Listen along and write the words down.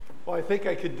Well, I think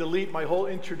I could delete my whole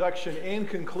introduction and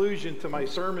conclusion to my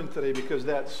sermon today because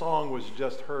that song was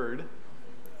just heard.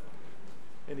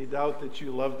 Any doubt that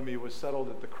you loved me was settled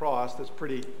at the cross. That's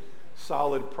pretty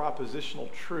solid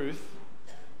propositional truth.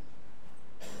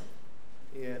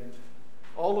 And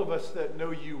all of us that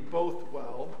know you both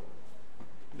well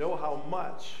know how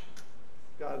much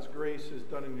God's grace has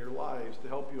done in your lives to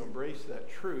help you embrace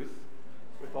that truth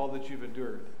with all that you've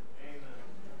endured.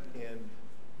 Amen. And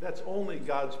that's only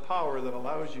God's power that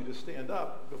allows you to stand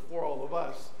up before all of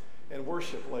us and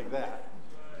worship like that.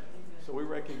 So we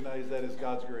recognize that as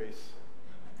God's grace.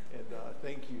 And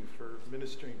thank you for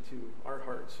ministering to our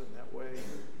hearts in that way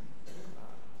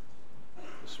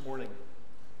this morning.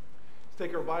 Let's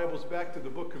take our Bibles back to the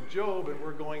book of Job, and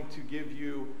we're going to give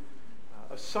you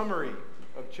a summary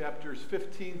of chapters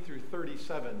 15 through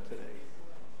 37 today.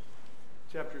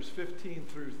 Chapters 15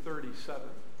 through 37.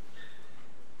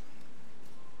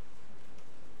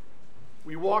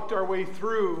 We walked our way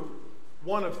through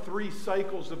one of three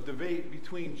cycles of debate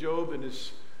between Job and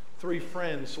his three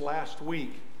friends last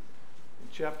week, in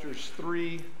chapters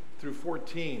 3 through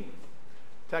 14.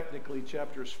 Technically,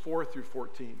 chapters 4 through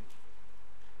 14.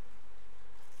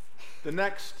 The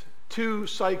next two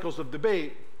cycles of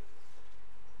debate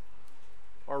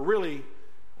are really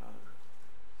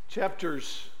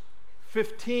chapters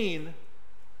 15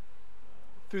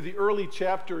 through the early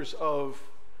chapters of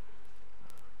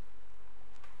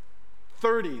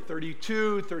 30,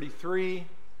 32, 33.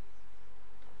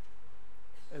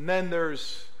 And then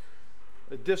there's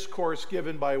a discourse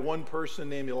given by one person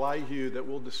named Elihu that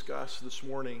we'll discuss this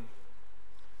morning.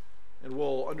 And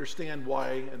we'll understand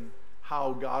why and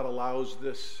how God allows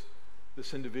this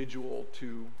individual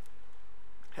to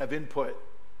have input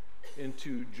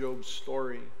into Job's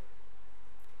story.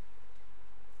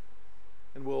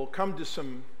 And we'll come to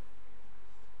some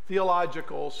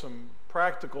theological, some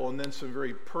practical, and then some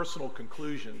very personal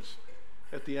conclusions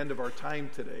at the end of our time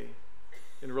today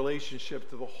in relationship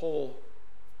to the whole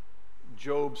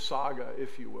Job saga,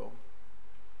 if you will.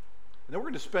 And then we're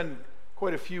going to spend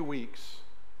quite a few weeks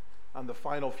on the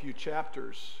final few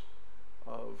chapters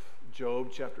of Job,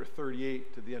 chapter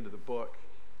 38 to the end of the book.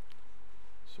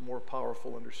 Some more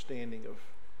powerful understanding of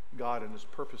God and his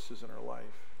purposes in our life.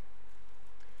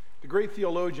 The great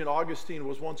theologian Augustine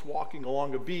was once walking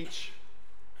along a beach,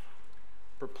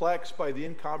 perplexed by the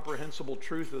incomprehensible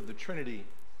truth of the Trinity.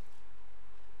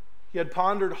 He had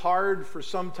pondered hard for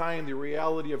some time the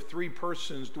reality of three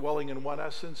persons dwelling in one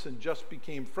essence and just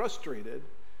became frustrated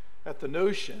at the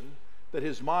notion that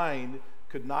his mind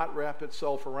could not wrap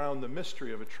itself around the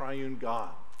mystery of a triune God.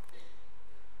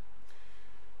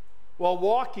 While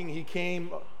walking, he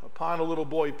came upon a little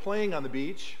boy playing on the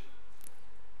beach.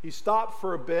 He stopped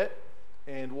for a bit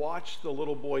and watched the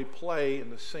little boy play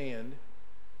in the sand.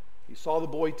 He saw the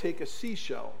boy take a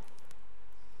seashell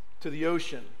to the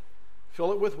ocean,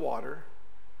 fill it with water,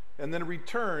 and then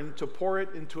return to pour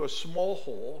it into a small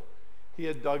hole he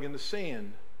had dug in the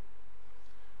sand.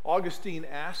 Augustine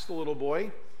asked the little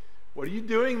boy, "What are you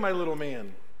doing, my little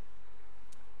man?"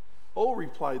 "Oh,"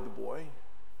 replied the boy,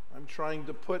 "I'm trying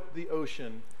to put the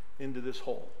ocean into this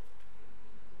hole."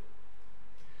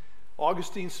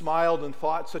 Augustine smiled and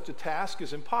thought such a task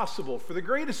is impossible for the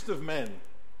greatest of men.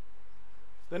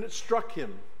 Then it struck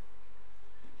him.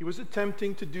 He was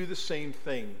attempting to do the same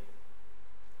thing.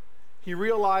 He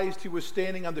realized he was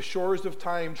standing on the shores of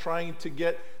time trying to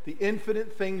get the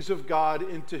infinite things of God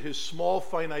into his small,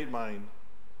 finite mind.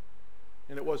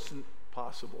 And it wasn't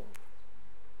possible.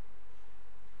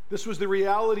 This was the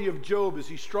reality of Job as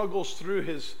he struggles through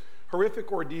his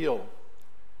horrific ordeal.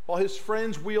 While his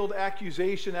friends wield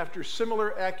accusation after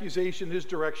similar accusation in his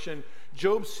direction,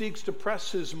 Job seeks to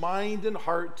press his mind and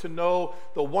heart to know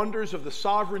the wonders of the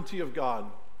sovereignty of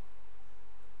God.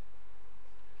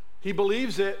 He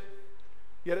believes it,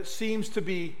 yet it seems to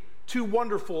be too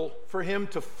wonderful for him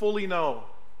to fully know.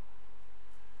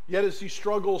 Yet as he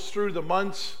struggles through the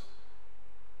months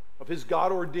of his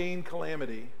God-ordained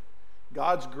calamity,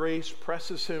 God's grace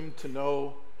presses him to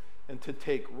know and to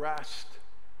take rest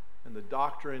in the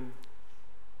doctrine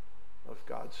of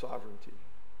God's sovereignty.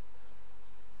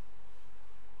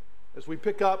 As we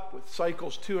pick up with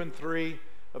cycles 2 and 3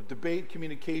 of debate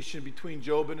communication between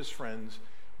Job and his friends,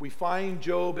 we find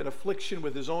Job in affliction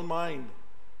with his own mind.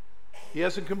 He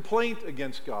has a complaint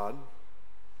against God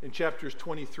in chapters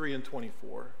 23 and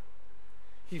 24.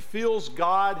 He feels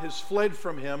God has fled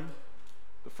from him.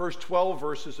 The first 12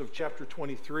 verses of chapter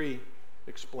 23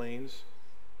 explains.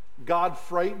 God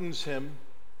frightens him.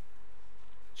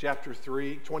 Chapter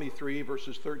 23,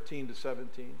 verses 13 to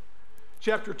 17.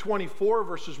 Chapter 24,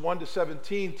 verses 1 to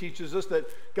 17 teaches us that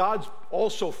God's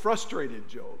also frustrated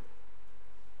Job.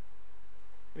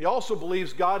 And he also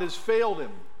believes God has failed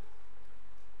him.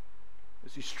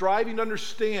 As he's striving to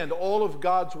understand all of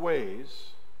God's ways,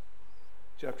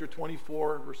 chapter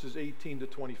 24, verses 18 to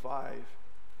 25,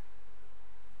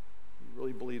 he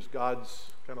really believes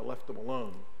God's kind of left him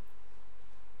alone.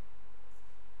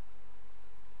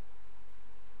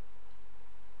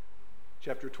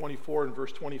 Chapter 24 and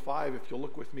verse 25, if you'll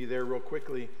look with me there real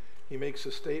quickly, he makes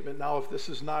a statement, "Now if this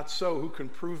is not so, who can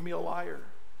prove me a liar?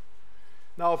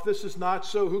 Now if this is not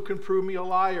so, who can prove me a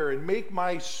liar and make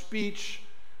my speech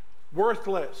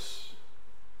worthless?"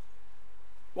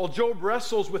 While Job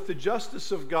wrestles with the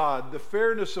justice of God, the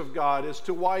fairness of God, as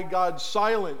to why God's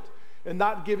silent and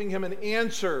not giving him an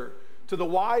answer to the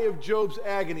why of Job's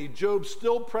agony, Job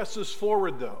still presses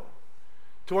forward, though,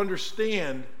 to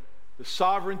understand the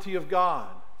sovereignty of God.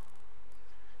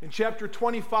 In chapter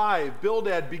 25,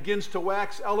 Bildad begins to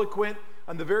wax eloquent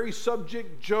on the very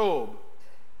subject Job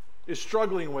is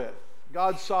struggling with,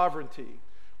 God's sovereignty.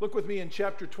 Look with me in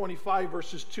chapter 25,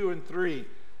 verses 2 and 3.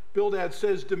 Bildad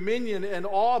says, "Dominion and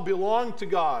awe belong to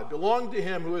God, belong to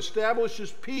him who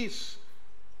establishes peace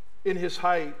in his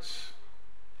heights.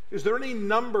 Is there any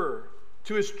number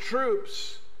to his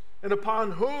troops, and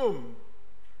upon whom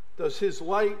does his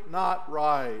light not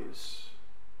rise?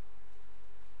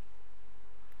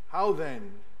 How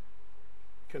then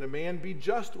can a man be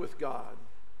just with God?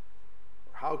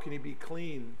 Or how can he be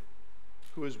clean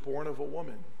who is born of a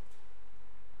woman?"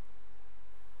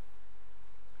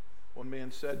 One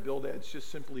man said, Bildad's just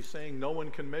simply saying, no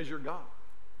one can measure God.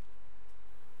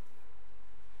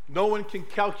 No one can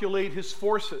calculate his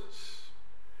forces.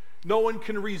 No one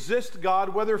can resist God,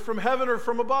 whether from heaven or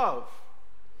from above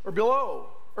or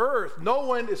below earth. No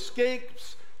one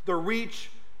escapes the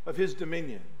reach of his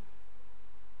dominion.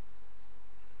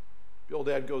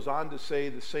 Bildad goes on to say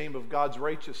the same of God's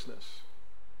righteousness.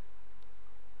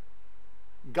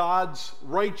 God's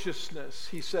righteousness,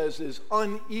 he says, is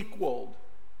unequaled.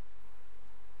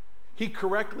 He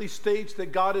correctly states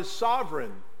that God is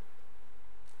sovereign.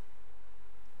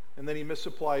 And then he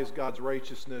misapplies God's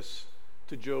righteousness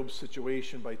to Job's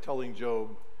situation by telling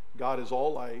Job, God is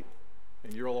all light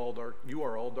and you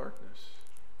are all darkness.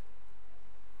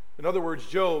 In other words,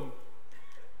 Job,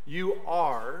 you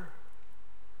are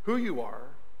who you are,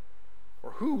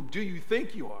 or who do you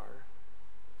think you are,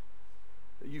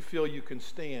 that you feel you can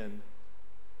stand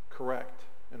correct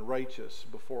and righteous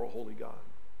before a holy God.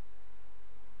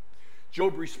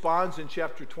 Job responds in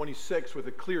chapter 26 with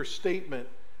a clear statement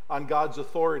on God's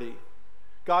authority.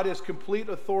 God has complete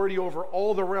authority over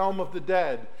all the realm of the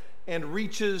dead and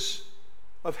reaches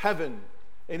of heaven,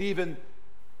 and even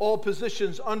all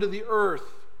positions under the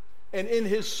earth and in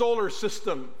his solar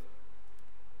system.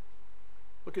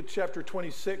 Look at chapter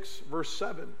 26, verse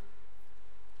 7.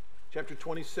 Chapter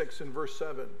 26 and verse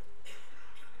 7.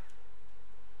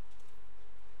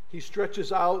 He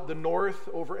stretches out the north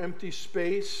over empty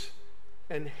space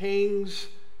and hangs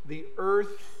the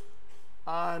earth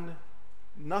on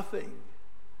nothing.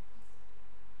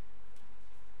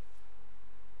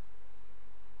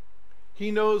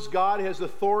 He knows God has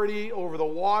authority over the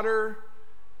water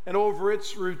and over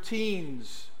its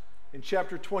routines in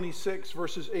chapter 26,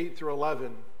 verses 8 through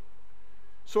 11.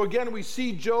 So again, we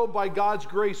see Job, by God's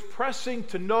grace, pressing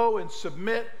to know and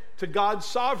submit to God's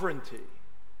sovereignty.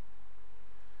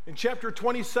 In chapter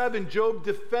 27, Job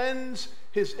defends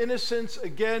his innocence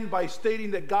again by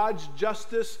stating that God's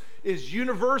justice is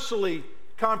universally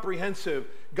comprehensive.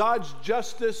 God's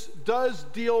justice does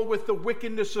deal with the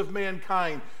wickedness of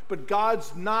mankind, but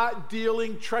God's not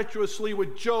dealing treacherously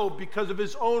with Job because of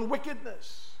his own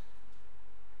wickedness.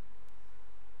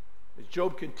 As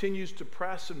Job continues to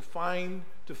press and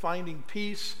finding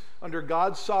peace under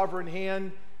God's sovereign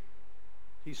hand,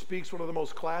 he speaks one of the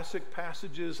most classic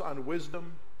passages on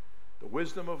wisdom, the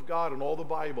wisdom of God in all the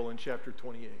Bible, in chapter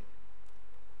 28.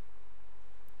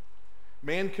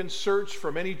 Man can search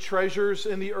for many treasures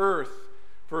in the earth,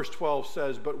 verse 12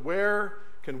 says, but where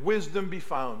can wisdom be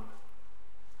found?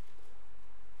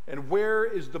 And where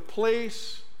is the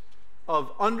place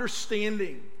of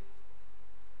understanding?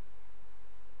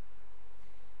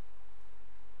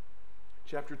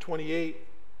 Chapter 28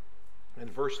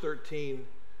 and verse 13,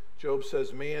 Job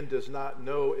says, man does not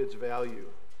know its value,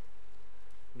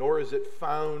 nor is it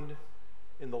found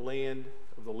in the land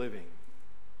of the living.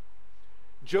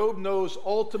 Job knows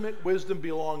ultimate wisdom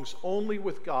belongs only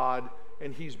with God,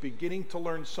 and he's beginning to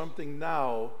learn something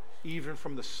now, even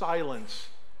from the silence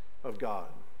of God.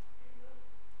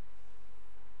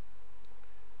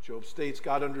 Job states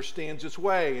God understands its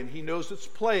way, and he knows its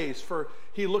place, for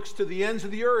he looks to the ends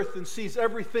of the earth and sees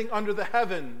everything under the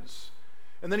heavens.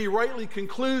 And then he rightly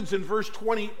concludes in verse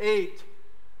 28,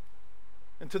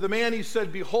 And to the man he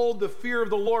said, behold, the fear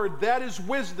of the Lord, that is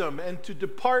wisdom, and to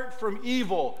depart from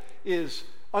evil is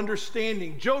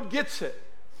understanding. Job gets it.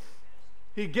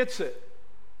 He gets it.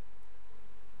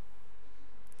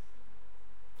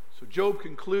 So Job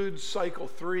concludes cycle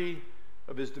 3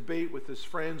 of his debate with his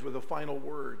friends with a final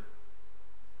word.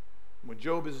 When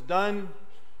Job is done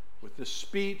with this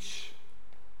speech,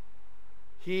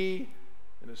 he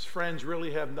and his friends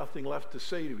really have nothing left to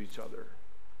say to each other.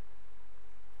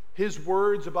 His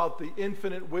words about the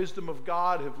infinite wisdom of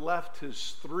God have left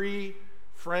his 3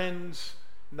 friends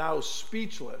now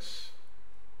speechless,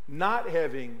 not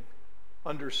having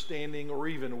understanding or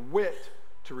even wit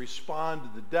to respond to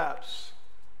the depths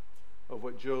of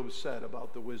what Job said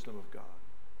about the wisdom of God.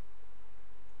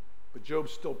 But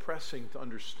Job's still pressing to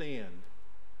understand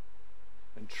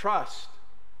and trust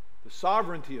the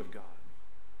sovereignty of God.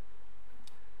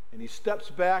 And he steps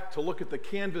back to look at the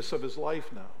canvas of his life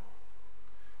now.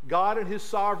 God in his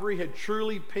sovereignty had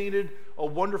truly painted a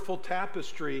wonderful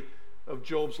tapestry of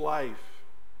Job's life.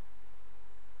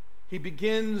 He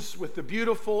begins with the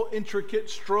beautiful, intricate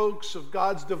strokes of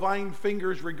God's divine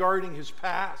fingers regarding his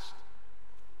past.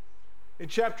 In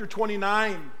chapter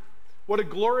 29, what a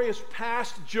glorious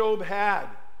past Job had.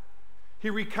 He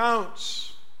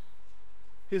recounts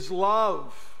his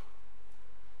love,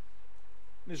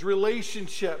 his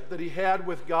relationship that he had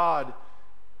with God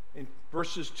in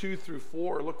verses 2 through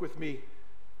 4. Look with me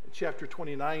in chapter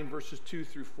 29, verses 2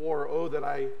 through 4. Oh, that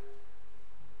I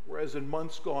were as in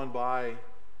months gone by,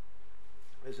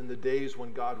 as in the days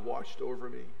when God watched over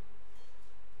me,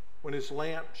 when his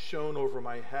lamp shone over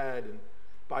my head, and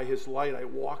by his light I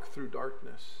walked through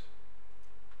darkness.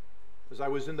 As I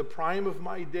was in the prime of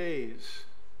my days,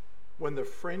 when the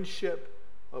friendship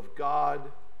of God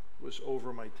was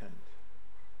over my tent.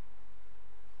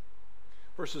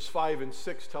 Verses 5 and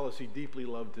 6 tell us he deeply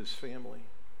loved his family.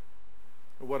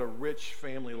 And what a rich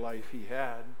family life he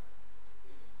had.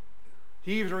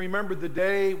 He even remembered the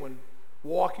day when,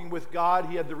 walking with God,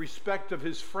 he had the respect of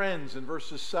his friends in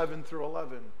verses 7 through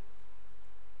 11.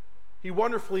 He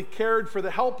wonderfully cared for the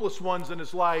helpless ones in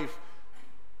his life.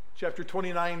 Chapter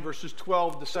 29, verses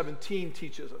 12 to 17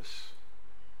 teaches us.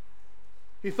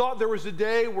 He thought there was a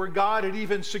day where God had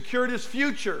even secured his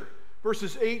future,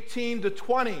 verses 18 to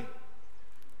 20.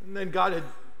 And then God had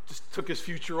just took his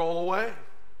future all away.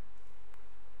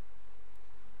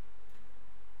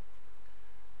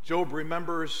 Job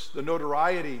remembers the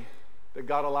notoriety that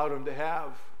God allowed him to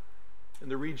have in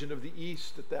the region of the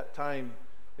east at that time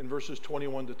in verses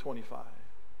 21 to 25.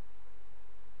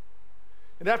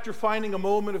 And after finding a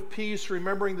moment of peace,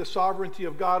 remembering the sovereignty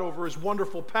of God over his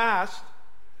wonderful past,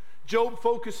 Job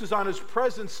focuses on his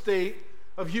present state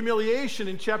of humiliation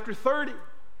in chapter 30.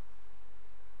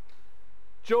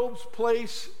 Job's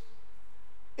place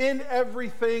in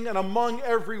everything and among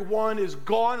everyone is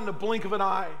gone in the blink of an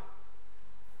eye.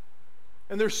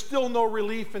 And there's still no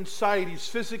relief in sight. He's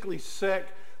physically sick.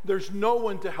 There's no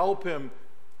one to help him.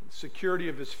 The security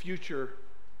of his future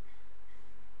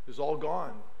is all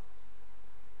gone.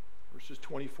 Verses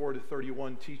 24 to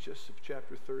 31 teach us of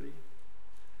chapter 30.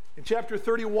 In chapter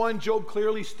 31, Job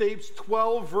clearly states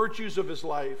 12 virtues of his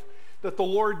life that the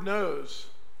Lord knows.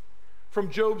 From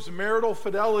Job's marital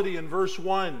fidelity in verse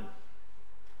 1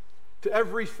 to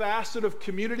every facet of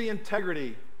community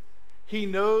integrity, he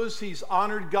knows he's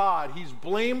honored God. He's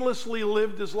blamelessly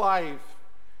lived his life.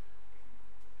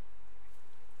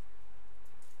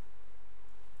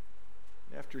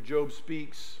 After Job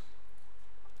speaks,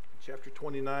 chapter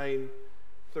 29,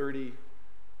 30,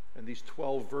 and these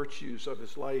 12 virtues of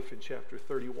his life in chapter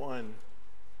 31,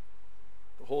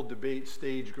 the whole debate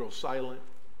stage grows silent.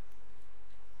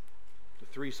 The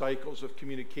 3 cycles of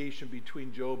communication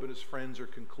between Job and his friends are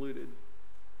concluded.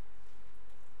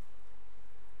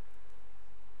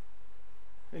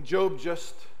 And Job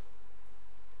just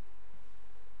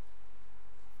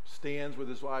stands with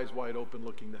his eyes wide open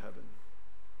looking to heaven,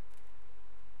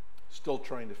 still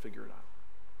trying to figure it out.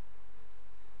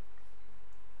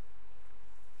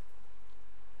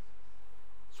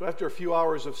 So after a few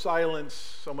hours of silence,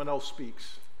 someone else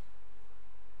speaks.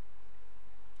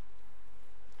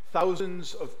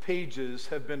 Thousands of pages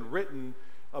have been written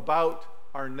about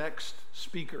our next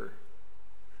speaker.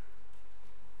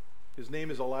 His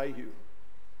name is Elihu.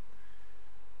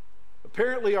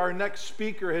 Apparently, our next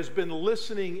speaker has been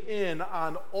listening in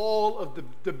on all of the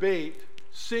debate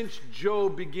since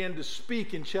Job began to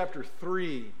speak in chapter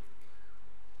 3.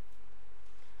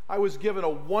 I was given a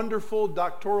wonderful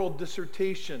doctoral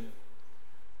dissertation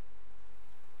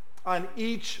on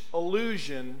each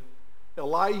allusion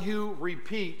Elihu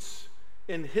repeats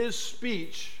in his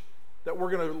speech that we're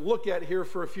going to look at here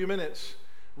for a few minutes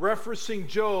referencing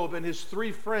Job and his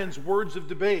three friends' words of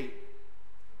debate.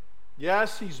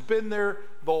 Yes, he's been there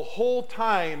the whole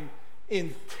time,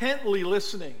 intently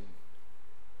listening.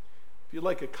 If you'd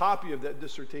like a copy of that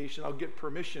dissertation, I'll get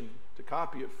permission to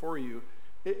copy it for you.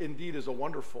 It indeed is a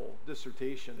wonderful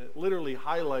dissertation. It literally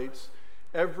highlights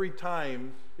every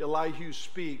time Elihu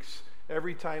speaks,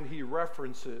 every time he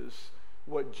references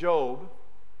what Job,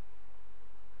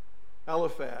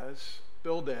 Eliphaz,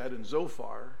 Bildad, and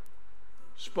Zophar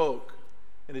spoke.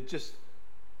 And it just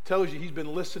tells you he's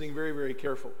been listening very, very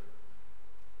carefully,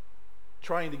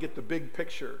 trying to get the big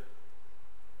picture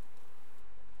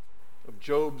of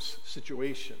Job's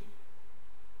situation.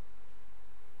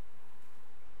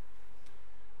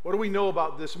 What do we know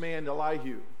about this man,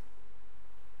 Elihu?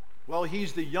 Well,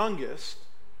 he's the youngest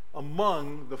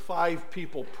among the 5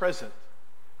 people present.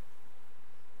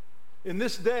 In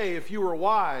this day, if you were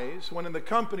wise, when in the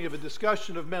company of a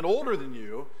discussion of men older than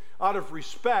you, out of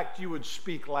respect, you would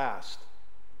speak last.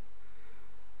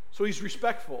 So he's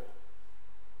respectful.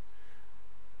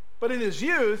 But in his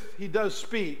youth, he does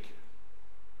speak.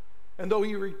 And though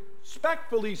he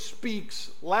respectfully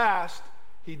speaks last,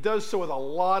 he does so with a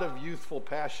lot of youthful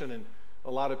passion, and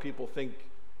a lot of people think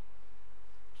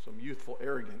some youthful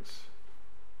arrogance.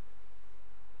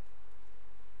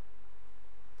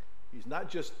 He's not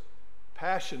just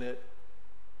passionate,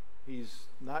 he's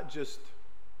not just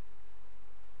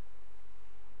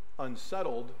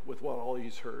unsettled with what all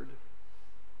he's heard.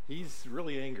 He's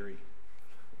really angry.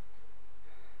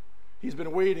 He's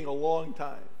been waiting a long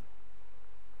time.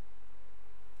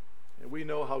 And we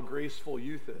know how graceful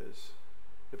youth is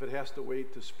if it has to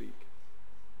wait to speak.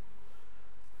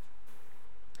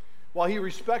 While he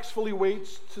respectfully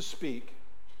waits to speak,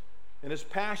 in his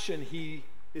passion he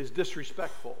is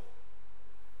disrespectful.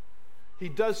 He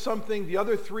does something the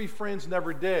other 3 friends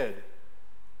never did.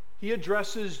 He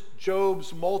addresses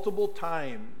Job's multiple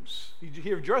times.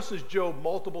 He addresses Job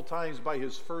multiple times by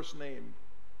his first name.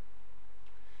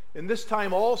 And this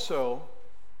time also,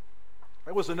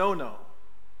 it was a no-no.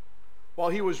 While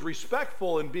he was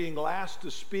respectful in being last to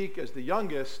speak as the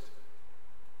youngest,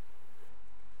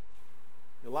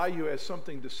 Elihu has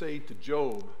something to say to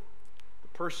Job, the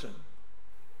person.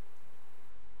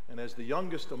 And as the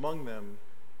youngest among them,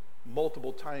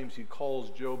 multiple times he calls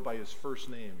Job by his first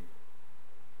name.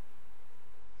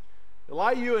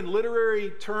 Elihu, in literary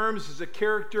terms, is a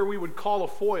character we would call a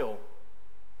foil.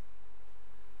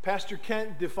 Pastor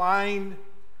Kent defined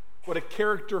what a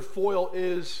character foil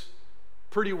is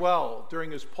pretty well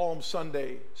during his Palm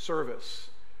Sunday service.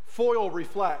 Foil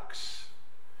reflects.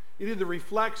 It either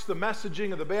reflects the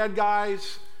messaging of the bad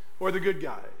guys or the good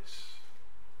guys,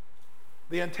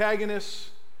 the antagonist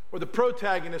or the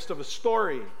protagonist of a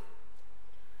story.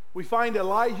 We find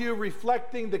Elihu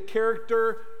reflecting the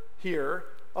character here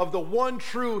of the one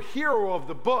true hero of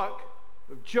the book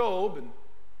of Job, and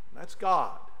that's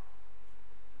God.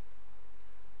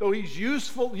 Though he's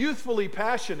youthfully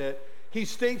passionate, he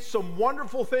states some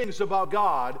wonderful things about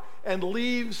God and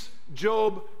leaves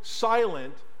Job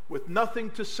silent with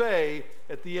nothing to say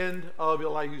at the end of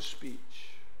Elihu's speech.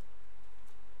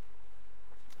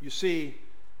 You see,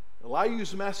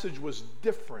 Elihu's message was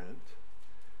different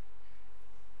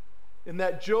in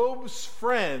that Job's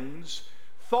friends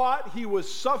thought he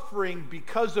was suffering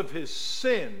because of his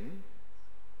sin,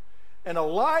 and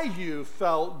Elihu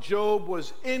felt Job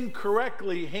was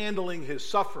incorrectly handling his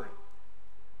suffering.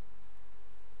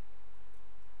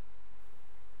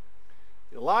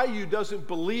 Elihu doesn't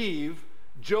believe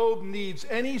Job needs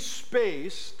any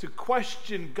space to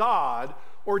question God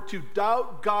or to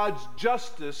doubt God's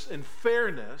justice and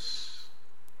fairness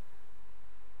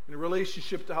in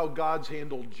relationship to how God's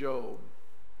handled Job.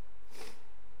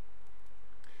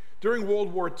 During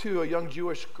World War II, a young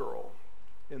Jewish girl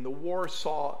in the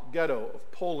Warsaw ghetto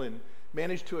of Poland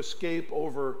managed to escape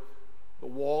over the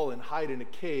wall and hide in a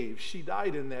cave. She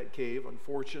died in that cave,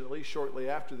 unfortunately, shortly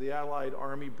after the Allied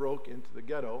army broke into the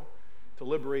ghetto to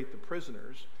liberate the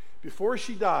prisoners. Before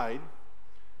she died,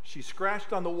 she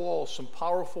scratched on the wall some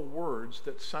powerful words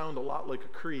that sound a lot like a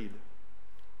creed.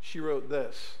 She wrote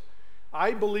this: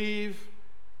 "I believe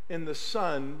in the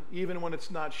sun even when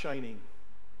it's not shining.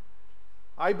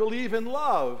 I believe in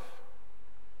love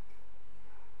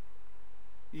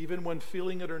even when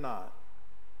feeling it or not.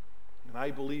 And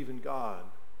I believe in God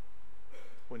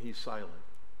when he's silent."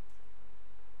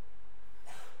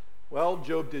 Well,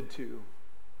 Job did too.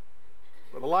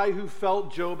 But Elihu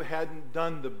felt Job hadn't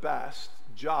done the best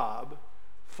job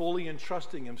fully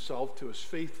entrusting himself to his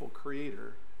faithful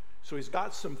Creator. So he's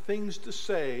got some things to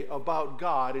say about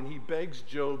God, and he begs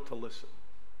Job to listen.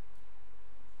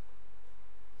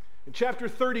 In chapter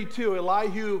 32,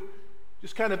 Elihu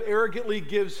just kind of arrogantly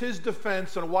gives his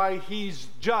defense on why he's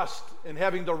just in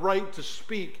having the right to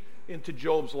speak into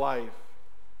Job's life.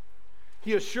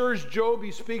 He assures Job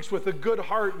he speaks with a good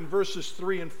heart in verses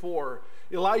 3 and 4.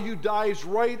 Elihu dives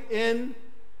right in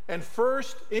and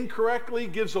first incorrectly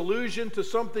gives allusion to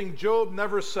something Job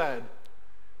never said.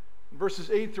 In verses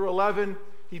 8 through 11,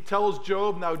 he tells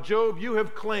Job, "Now Job, you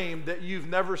have claimed that you've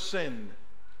never sinned,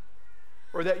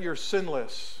 or that you're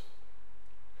sinless."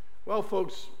 Well,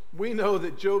 folks, we know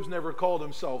that Job's never called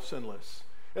himself sinless.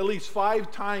 At least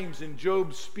 5 times in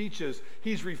Job's speeches,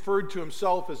 he's referred to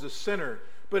himself as a sinner.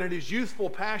 But in his youthful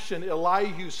passion,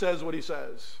 Elihu says what he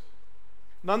says.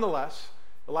 Nonetheless,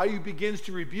 Elihu begins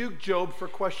to rebuke Job for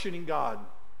questioning God.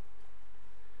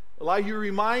 Elihu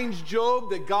reminds Job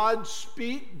that God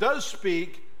does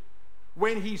speak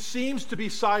when he seems to be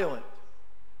silent.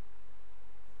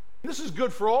 This is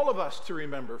good for all of us to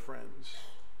remember, friends.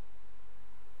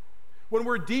 When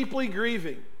we're deeply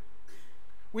grieving,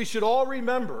 we should all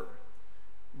remember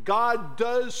God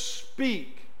does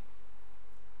speak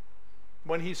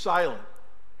when he's silent.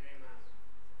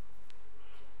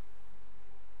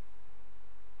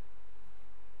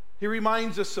 He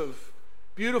reminds us of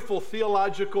beautiful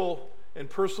theological and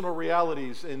personal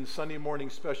realities in Sunday morning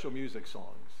special music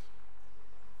songs.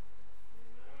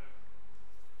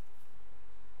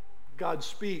 God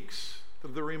speaks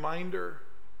through the reminder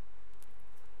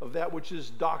of that which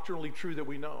is doctrinally true that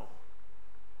we know.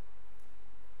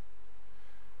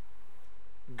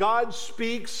 God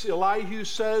speaks, Elihu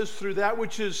says, through that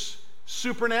which is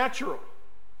supernatural.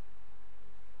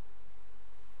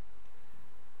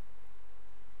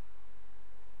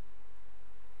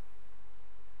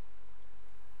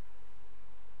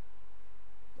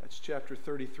 That's chapter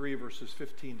 33, verses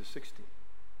 15 to 16.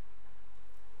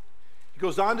 He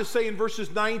goes on to say in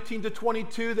verses 19 to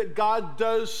 22 that God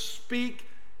does speak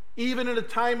even in a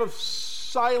time of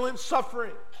silent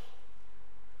suffering.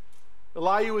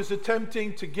 Elihu is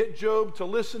attempting to get Job to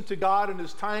listen to God in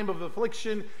his time of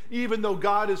affliction, even though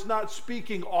God is not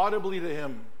speaking audibly to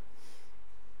him.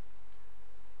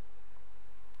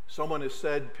 Someone has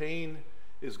said pain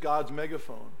is God's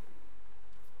megaphone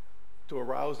to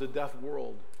arouse the deaf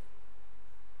world.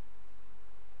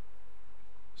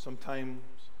 Sometimes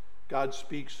God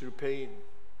speaks through pain,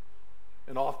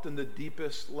 and often the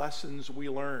deepest lessons we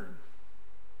learn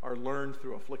are learned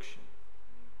through affliction.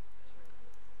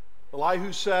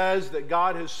 Elihu says that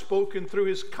God has spoken through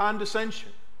his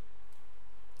condescension.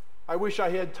 I wish I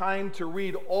had time to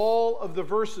read all of the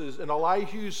verses in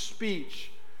Elihu's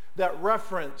speech that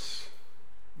reference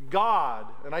God,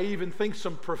 and I even think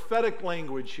some prophetic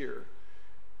language here.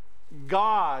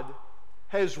 God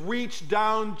has reached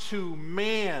down to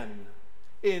man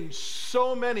in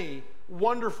so many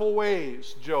wonderful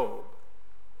ways, Job.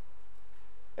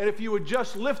 And if you would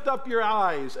just lift up your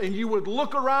eyes and you would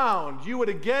look around, you would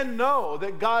again know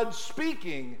that God's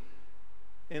speaking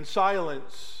in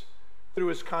silence through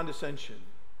his condescension.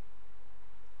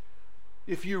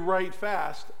 If you write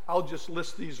fast, I'll just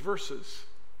list these verses.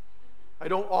 I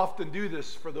don't often do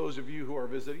this for those of you who are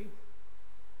visiting.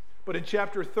 But in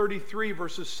chapter 33,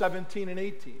 verses 17 and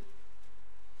 18,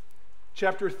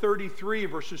 chapter 33,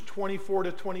 verses 24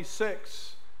 to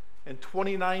 26, and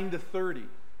 29 to 30,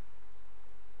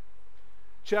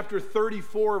 chapter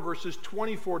 34, verses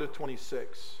 24 to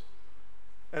 26,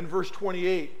 and verse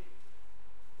 28,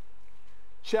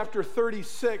 chapter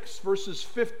 36, verses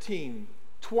 15,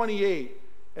 28,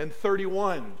 and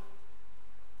 31,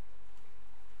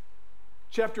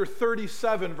 chapter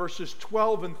 37, verses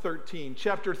 12 and 13,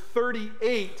 chapter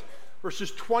 38,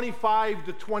 verses 25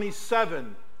 to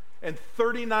 27, and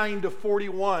 39 to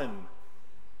 41,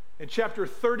 and chapter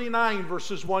 39,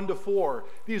 verses 1 to 4.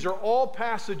 These are all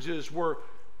passages where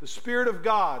the Spirit of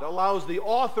God allows the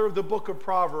author of the book of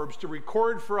Proverbs to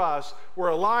record for us where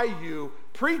Elihu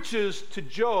preaches to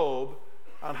Job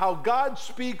on how God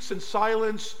speaks in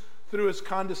silence through his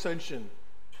condescension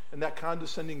and that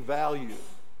condescending value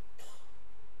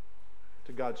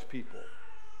to God's people.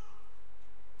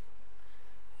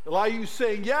 Elihu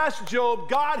saying, yes, Job,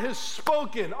 God has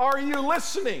spoken. Are you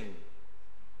listening?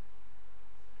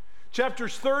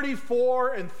 Chapters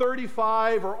 34 and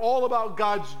 35 are all about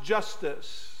God's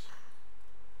justice.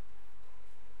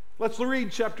 Let's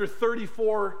read chapter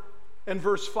 34 and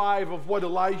verse 5 of what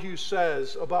Elihu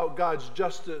says about God's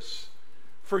justice.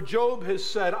 For Job has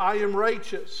said, I am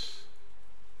righteous,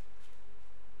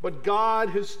 but God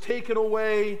has taken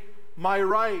away my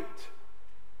right.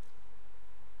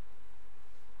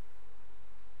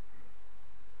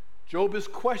 Job has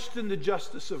questioned the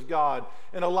justice of God,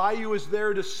 and Elihu is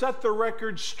there to set the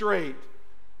record straight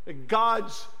that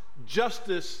God's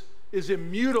justice is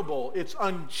immutable, it's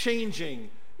unchanging,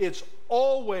 it's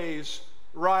always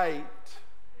right,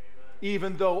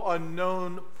 even though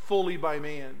unknown fully by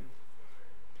man.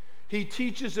 He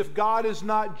teaches if God is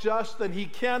not just, then he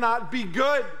cannot be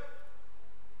good.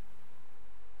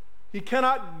 He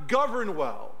cannot govern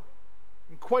well.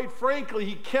 And quite frankly,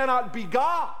 he cannot be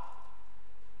God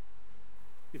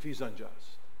if he's unjust.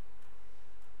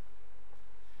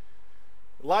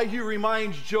 Elihu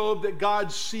reminds Job that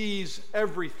God sees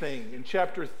everything in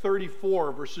chapter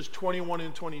 34, verses 21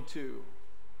 and 22.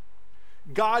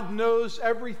 God knows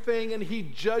everything and he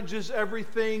judges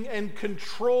everything and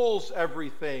controls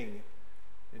everything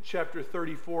in chapter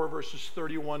 34, verses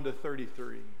 31 to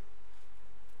 33.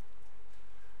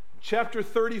 Chapter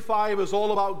 35 is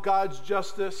all about God's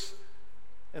justice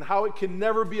and how it can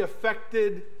never be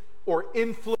affected or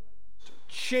influenced,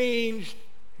 changed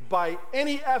by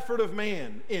any effort of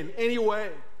man in any way.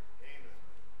 Amen.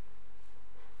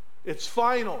 It's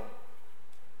final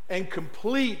and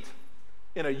complete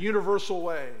in a universal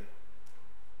way.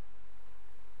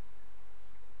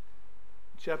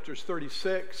 Chapters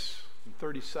 36 and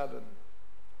 37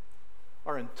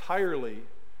 are entirely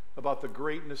about the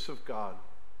greatness of God.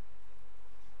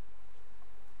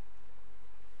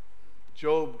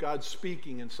 Job, God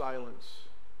speaking in silence.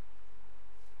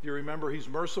 Do you remember he's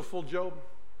merciful, Job?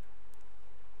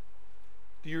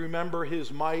 Do you remember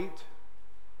his might,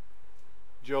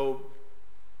 Job?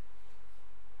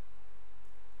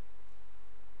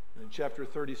 In chapter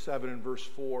 37 and verse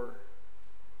 4,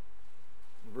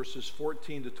 verses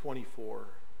 14 to 24,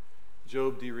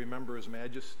 Job, do you remember his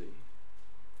majesty?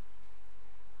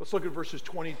 Let's look at verses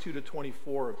 22 to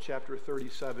 24 of chapter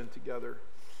 37 together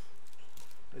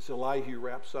as Elihu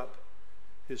wraps up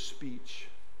his speech.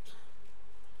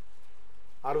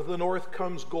 Out of the north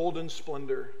comes golden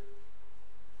splendor.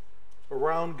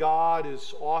 Around God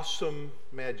is awesome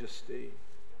majesty.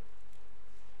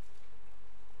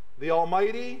 The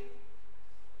Almighty,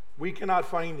 we cannot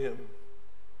find him.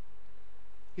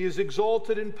 He is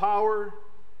exalted in power,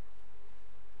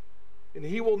 and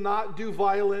he will not do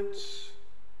violence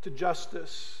to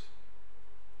justice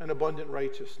and abundant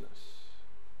righteousness.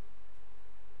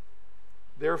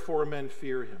 Therefore men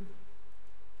fear him,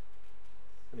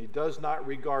 and he does not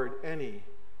regard any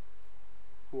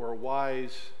who are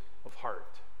wise of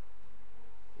heart,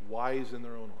 wise in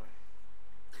their own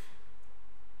way.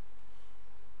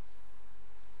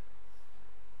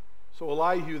 So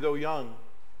Elihu, though young,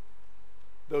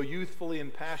 though youthfully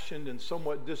impassioned and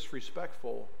somewhat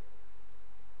disrespectful,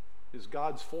 is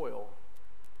God's foil.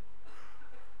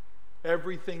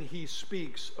 Everything he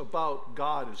speaks about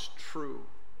God is true.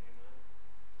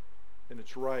 And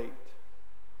it's right.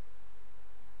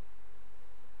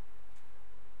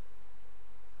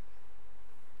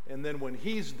 And then when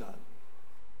he's done,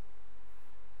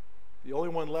 the only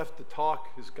one left to talk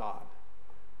is God.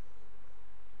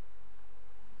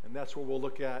 And that's what we'll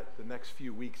look at the next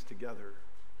few weeks together.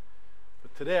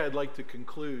 But today I'd like to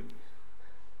conclude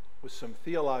with some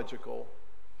theological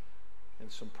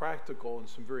and some practical and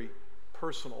some very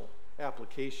personal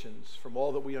applications from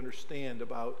all that we understand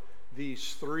about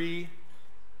these three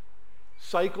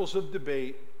cycles of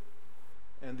debate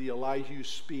and the Elihu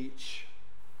speech.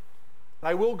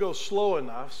 I will go slow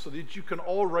enough so that you can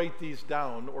all write these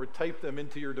down or type them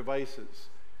into your devices,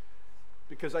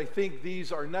 because I think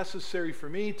these are necessary for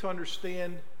me to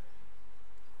understand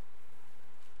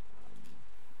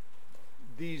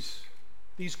these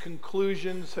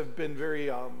conclusions have been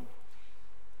very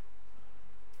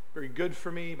good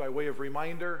for me by way of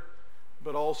reminder,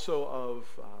 but also of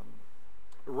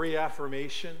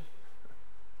reaffirmation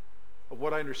of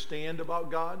what I understand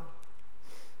about God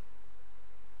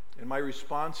and my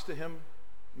response to him,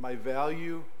 my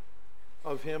value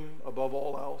of him above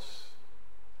all else.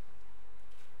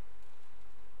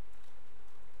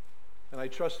 And I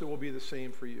trust it will be the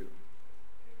same for you.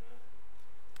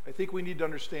 I think we need to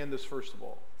understand this first of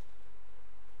all.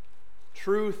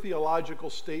 True theological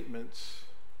statements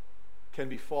can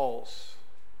be false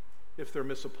if they're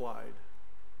misapplied.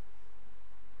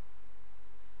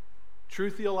 True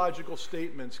theological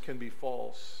statements can be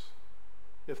false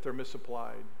if they're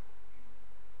misapplied.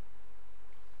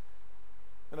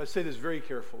 And I say this very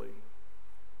carefully.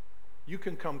 You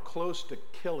can come close to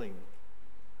killing,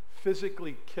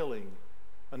 physically killing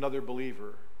another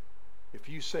believer if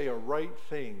you say a right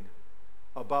thing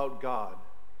about God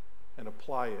and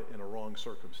apply it in a wrong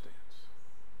circumstance.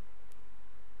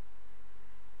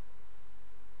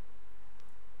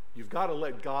 You've got to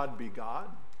let God be God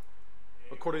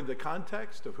according to the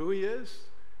context of who he is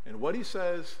and what he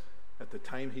says at the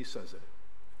time he says it.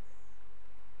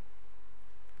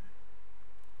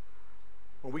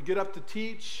 When we get up to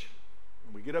teach,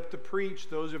 when we get up to preach,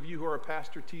 those of you who are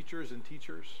pastor teachers and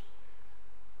teachers,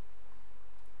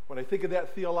 when I think of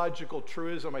that theological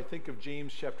truism, I think of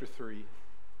James chapter 3,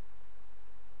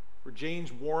 where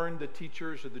James warned the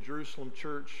teachers of the Jerusalem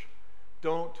church,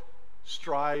 don't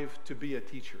strive to be a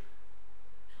teacher.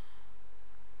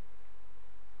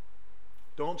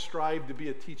 Don't strive to be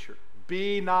a teacher.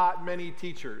 Be not many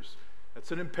teachers.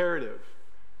 That's an imperative.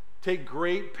 Take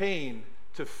great pain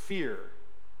to fear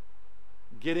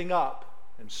getting up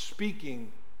and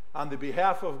speaking on the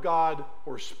behalf of God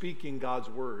or speaking God's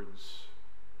words.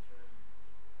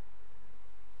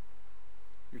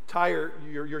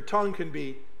 Your tongue can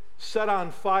be set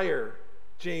on fire,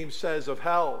 James says, of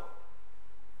hell.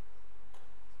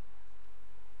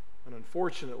 And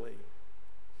unfortunately,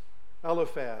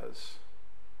 Eliphaz,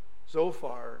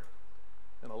 Zophar,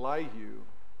 and Elihu,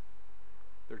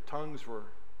 their tongues were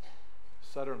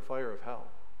set on fire of hell.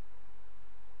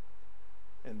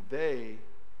 And they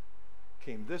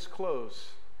came this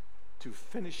close to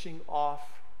finishing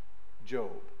off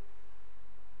Job.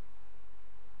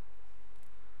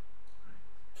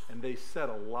 And they said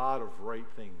a lot of right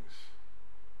things.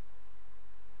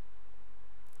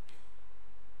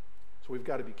 So we've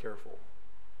got to be careful.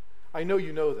 I know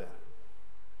you know that.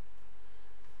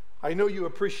 I know you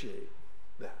appreciate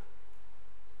that.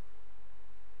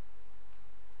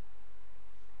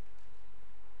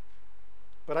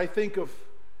 But I think of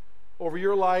over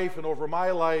your life and over my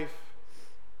life,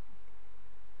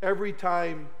 every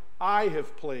time I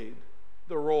have played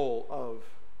the role of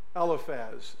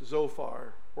Eliphaz,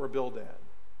 Zophar, or Bildad.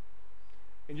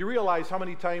 And you realize how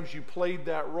many times you played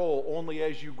that role only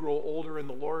as you grow older in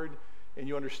the Lord and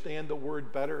you understand the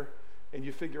word better and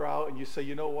you figure out and you say,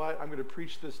 you know what, I'm going to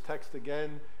preach this text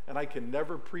again and I can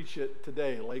never preach it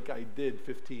today like I did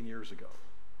 15 years ago.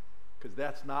 Because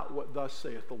that's not what thus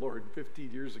saith the Lord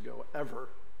 15 years ago, ever.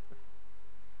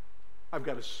 I've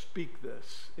got to speak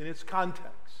this in its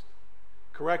context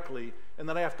correctly, and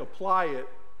then I have to apply it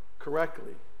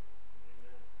correctly.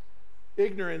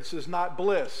 Ignorance is not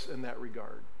bliss in that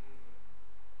regard.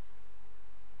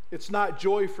 It's not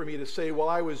joy for me to say, well,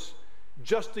 I was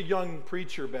just a young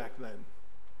preacher back then.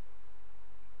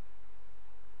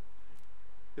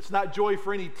 It's not joy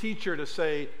for any teacher to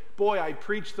say, boy, I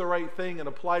preached the right thing and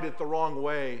applied it the wrong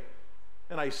way,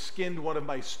 and I skinned one of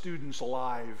my students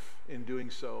alive in doing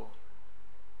so.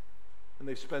 And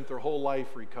they spent their whole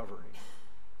life recovering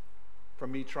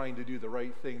from me trying to do the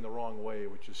right thing the wrong way,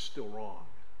 which is still wrong.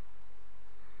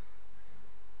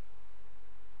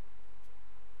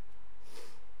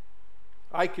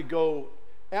 I could go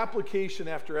application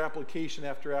after application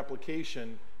after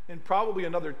application and probably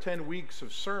another 10 weeks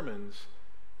of sermons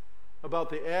about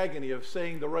the agony of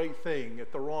saying the right thing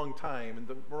at the wrong time and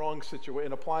the wrong situation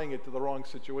and applying it to the wrong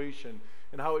situation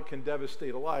and how it can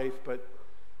devastate a life, but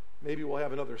maybe we'll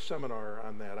have another seminar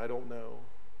on that. I don't know.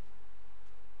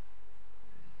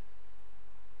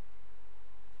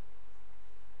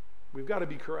 We've got to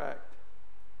be correct.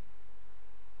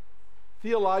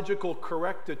 Theological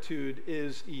correctitude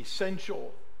is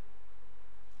essential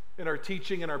in our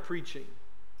teaching and our preaching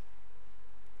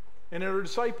and in our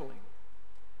discipling,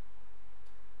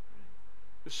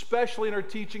 especially in our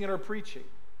teaching and our preaching.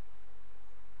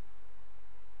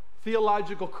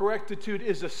 Theological correctitude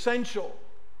is essential.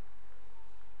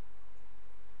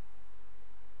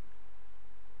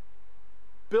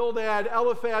 Bildad,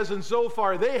 Eliphaz, and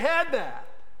Zophar, they had that.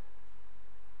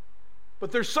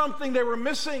 But there's something they were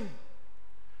missing.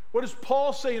 What does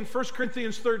Paul say in 1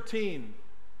 Corinthians 13?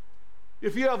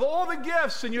 If you have all the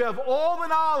gifts and you have all the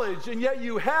knowledge and yet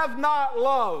you have not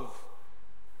love,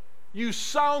 you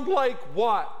sound like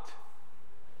what?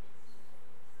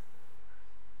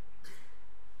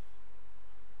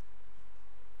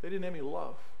 They didn't have any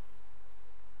love.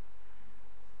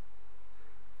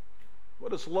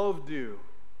 What does love do?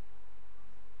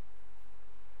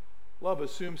 Love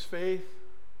assumes faith.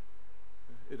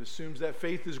 It assumes that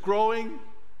faith is growing.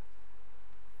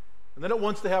 And then it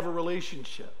wants to have a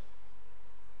relationship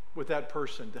with that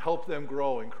person to help them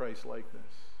grow in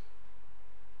Christ-likeness.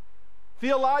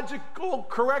 Theological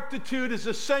correctitude is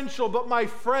essential, but my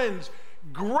friends,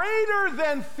 greater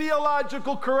than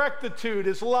theological correctitude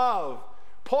is love.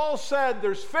 Paul said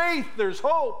there's faith, there's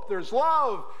hope, there's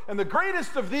love, and the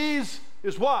greatest of these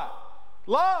is what?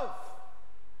 Love.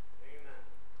 Amen.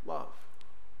 Love.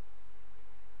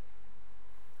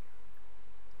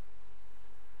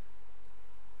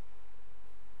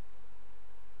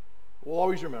 We'll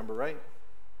always remember, right?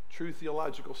 True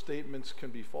theological statements can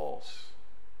be false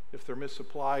if they're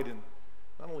misapplied, and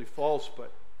not only false,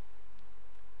 but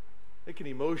they can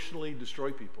emotionally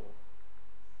destroy people.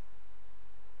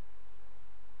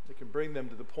 can bring them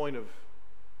to the point of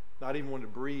not even wanting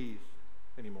to breathe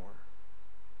anymore.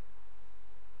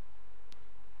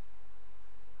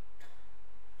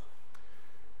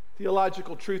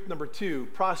 Theological truth number 2,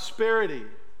 prosperity.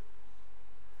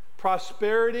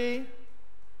 Prosperity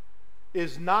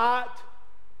is not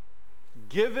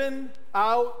given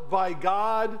out by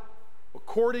God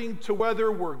according to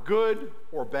whether we're good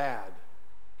or bad.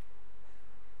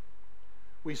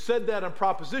 We said that in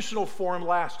propositional form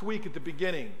last week at the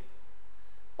beginning.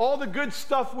 All the good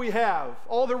stuff we have,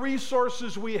 all the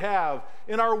resources we have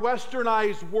in our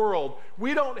westernized world,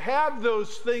 we don't have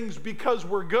those things because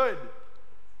we're good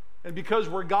and because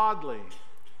we're godly.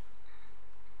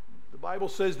 The Bible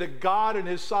says that God in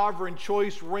his sovereign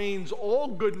choice rains all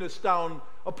goodness down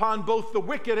upon both the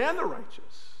wicked and the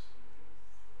righteous.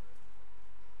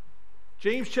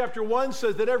 James chapter 1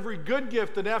 says that every good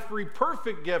gift and every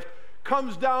perfect gift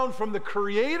comes down from the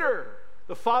Creator,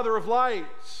 the Father of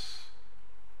lights.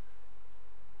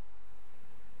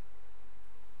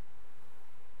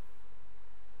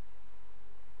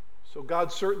 So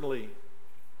God certainly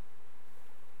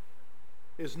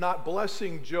is not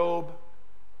blessing Job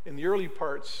in the early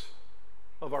parts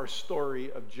of our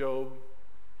story of Job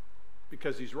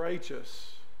because he's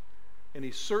righteous, and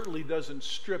he certainly doesn't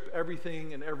strip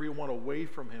everything and everyone away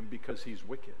from him because he's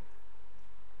wicked.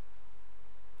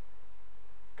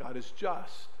 God is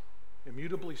just,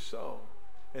 immutably so,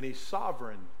 and he's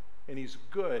sovereign, and he's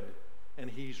good, and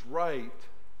he's right,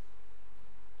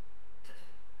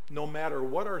 no matter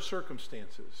what our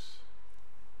circumstances.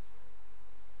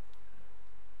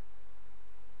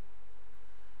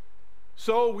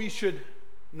 So we should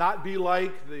not be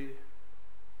like the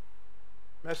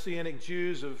Messianic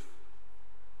Jews of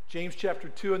James chapter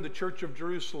 2 in the Church of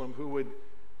Jerusalem, who would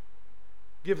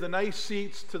give the nice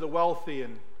seats to the wealthy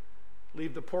and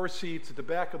leave the poor seats at the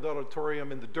back of the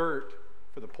auditorium in the dirt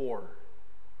for the poor.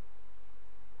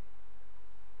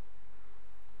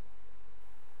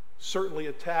 Certainly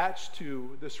attached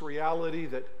to this reality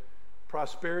that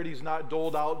prosperity is not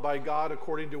doled out by God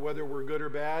according to whether we're good or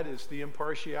bad is the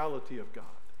impartiality of God.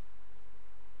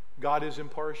 God is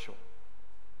impartial.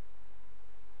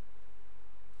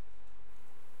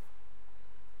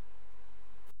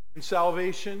 In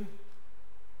salvation,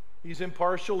 he's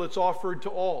impartial. It's offered to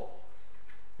all.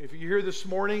 If you're here this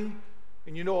morning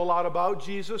and you know a lot about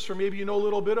Jesus, or maybe you know a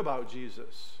little bit about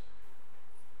Jesus,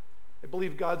 I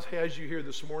believe God has you here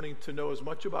this morning to know as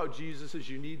much about Jesus as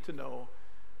you need to know,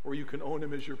 or you can own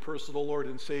him as your personal Lord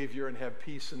and Savior and have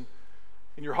peace in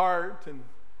your heart and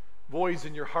voids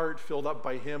in your heart filled up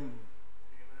by him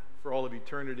for all of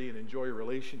eternity and enjoy a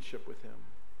relationship with him.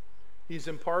 He's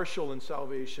impartial in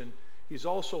salvation. He's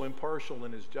also impartial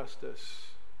in his justice.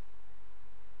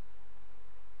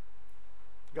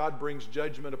 God brings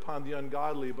judgment upon the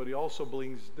ungodly, but he also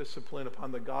brings discipline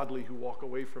upon the godly who walk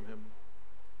away from him.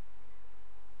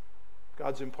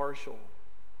 God's impartial.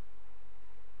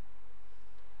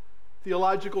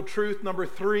 Theological truth number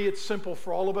 3, it's simple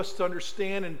for all of us to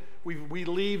understand, and we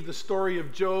leave the story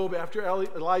of Job after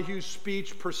Elihu's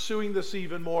speech pursuing this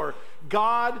even more.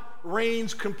 God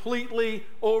reigns completely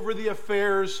over the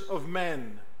affairs of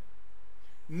men.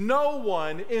 No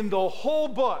one in the whole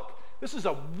book, this is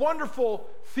a wonderful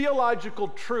theological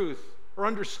truth or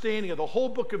understanding of the whole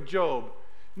book of Job.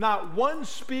 Not one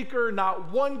speaker,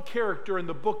 not one character in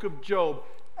the book of Job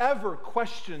ever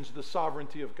questions the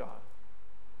sovereignty of God.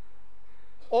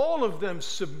 All of them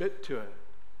submit to it.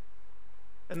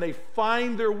 And they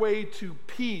find their way to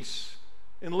peace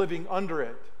in living under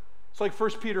it. It's like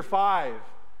 1 Peter 5,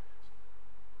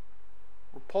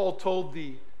 where Paul told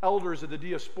the elders of the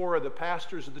diaspora, the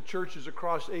pastors of the churches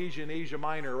across Asia and Asia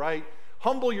Minor, right?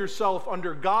 Humble yourself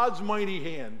under God's mighty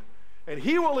hand, and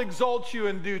he will exalt you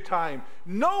in due time.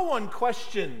 No one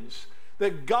questions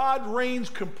that God reigns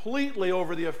completely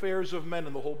over the affairs of men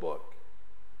in the whole book.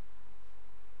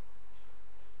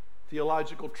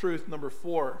 Theological truth number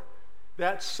 4,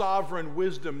 that sovereign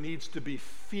wisdom needs to be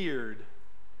feared.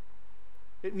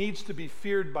 It needs to be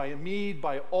feared by me,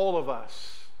 by all of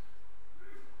us.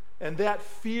 And that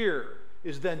fear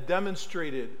is then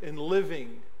demonstrated in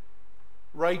living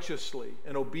righteously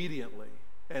and obediently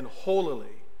and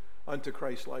holily unto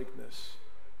Christ's likeness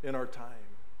in our time.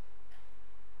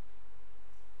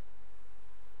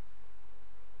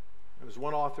 As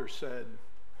one author said,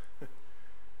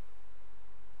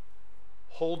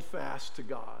 hold fast to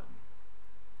God.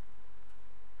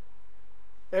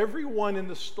 Everyone in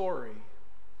the story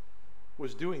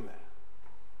was doing that.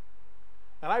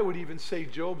 And I would even say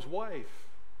Job's wife,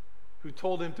 who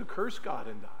told him to curse God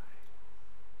and die.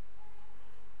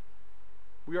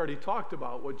 We already talked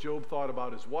about what Job thought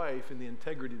about his wife and the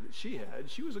integrity that she had.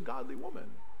 She was a godly woman.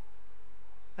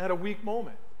 Had a weak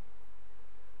moment.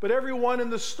 But everyone in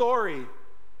the story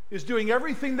is doing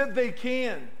everything that they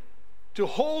can to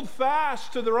hold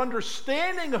fast to their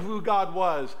understanding of who God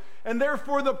was, and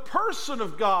therefore the person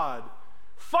of God,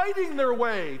 fighting their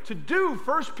way to do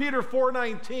 1 Peter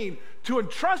 4:19, to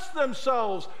entrust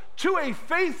themselves to a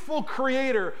faithful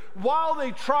Creator while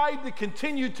they tried to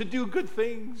continue to do good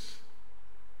things.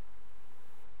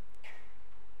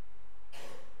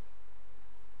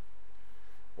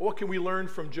 What can we learn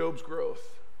from Job's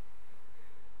growth?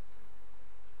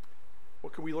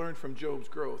 What can we learn from Job's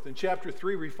growth? In chapter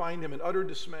 3, we find him in utter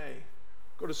dismay.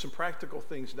 Go to some practical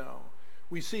things now.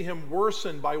 We see him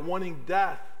worsen by wanting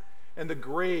death and the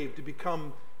grave to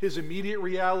become his immediate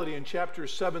reality in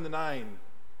chapters 7 to 9.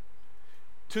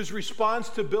 To his response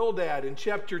to Bildad in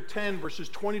chapter 10, verses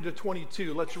 20 to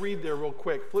 22. Let's read there real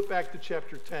quick. Flip back to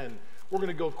chapter 10. We're going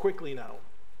to go quickly now,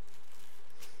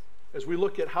 as we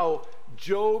look at how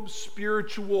Job's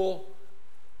spiritual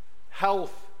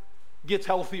health gets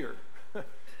healthier,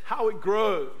 how it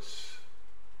grows.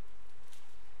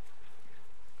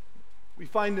 We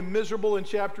find him miserable in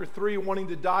chapter 3, wanting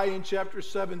to die in chapter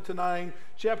 7 to 9.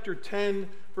 Chapter 10,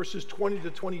 verses 20 to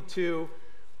 22.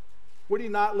 Would he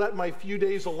not let my few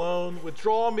days alone?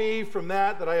 Withdraw me from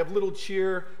that I have little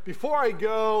cheer. Before I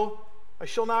go, I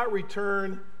shall not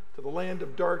return to the land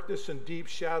of darkness and deep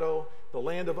shadow. The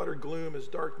land of utter gloom is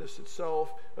darkness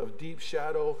itself, of deep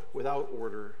shadow without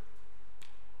order,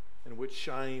 and which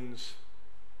shines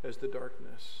as the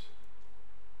darkness.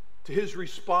 To his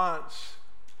response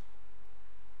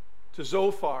to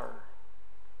Zophar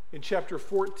in chapter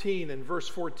 14 and verse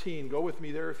 14. Go with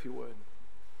me there if you would.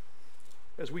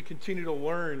 As we continue to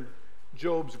learn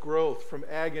Job's growth from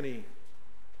agony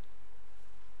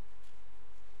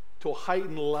to a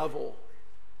heightened level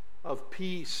of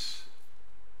peace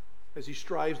as he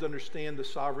strives to understand the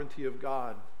sovereignty of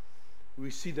God. We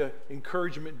see the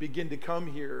encouragement begin to come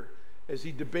here as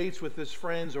he debates with his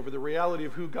friends over the reality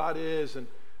of who God is and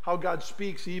how God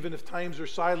speaks even if times are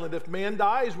silent. If man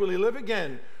dies, will he live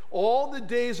again? All the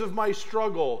days of my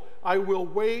struggle, I will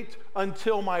wait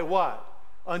until my what?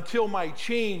 Until my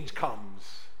change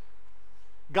comes.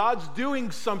 God's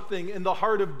doing something in the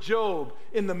heart of Job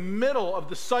in the middle of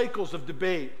the cycles of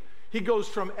debate. He goes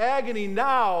from agony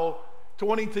now to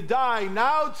wanting to die,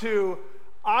 now to,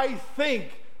 I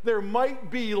think there might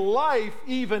be life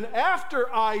even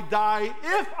after I die,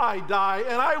 if I die,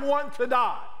 and I want to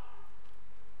die.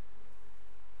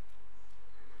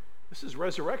 This is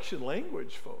resurrection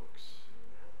language, folks.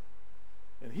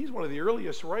 And he's one of the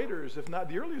earliest writers, if not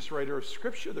the earliest writer of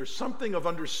Scripture. There's something of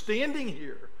understanding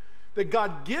here that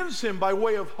God gives him by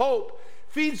way of hope,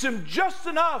 feeds him just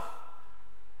enough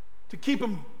to keep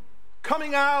him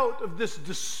coming out of this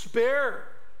despair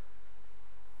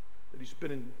that he's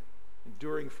been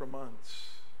enduring for months.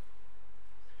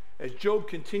 As Job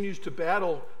continues to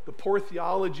battle the poor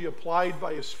theology applied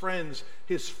by his friends,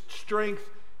 his strength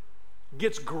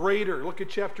gets greater. Look at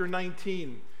chapter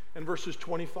 19 and verses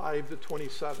 25 to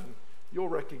 27. You'll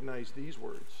recognize these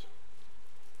words.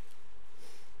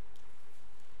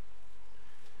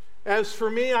 As for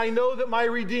me, I know that my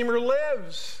Redeemer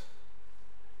lives,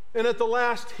 and at the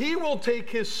last he will take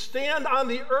his stand on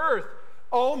the earth.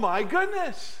 Oh my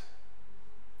goodness!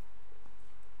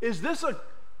 Is this a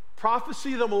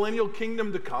prophecy of the millennial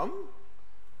kingdom to come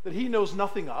that he knows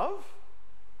nothing of?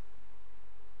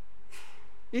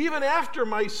 Even after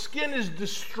my skin is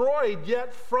destroyed,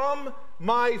 yet from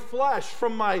my flesh,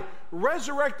 from my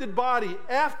resurrected body,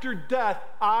 after death,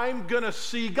 I'm going to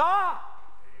see God.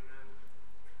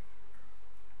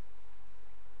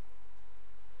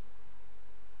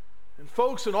 And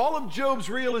folks, in all of Job's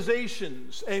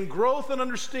realizations and growth and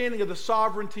understanding of the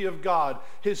sovereignty of God,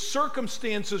 his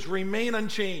circumstances remain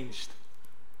unchanged.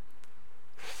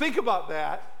 Think about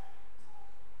that.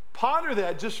 Ponder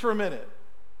that just for a minute.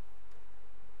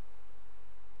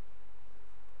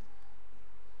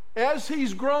 As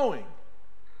he's growing,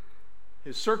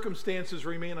 his circumstances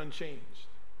remain unchanged.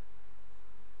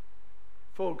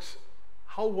 Folks,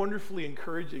 how wonderfully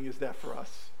encouraging is that for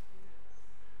us?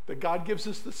 That God gives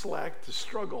us the slack to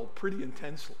struggle pretty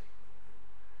intensely,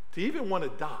 to even want to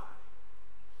die,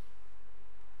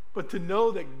 but to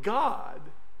know that God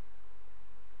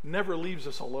never leaves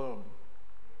us alone.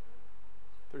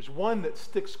 There's one that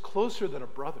sticks closer than a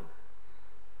brother,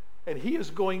 and he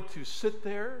is going to sit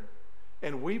there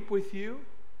and weep with you,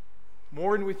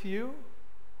 mourn with you,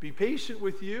 be patient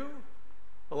with you,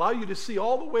 allow you to see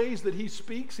all the ways that he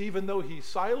speaks, even though he's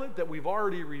silent, that we've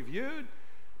already reviewed,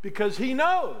 because he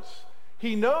knows.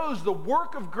 He knows the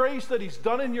work of grace that he's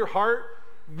done in your heart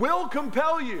will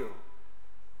compel you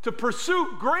to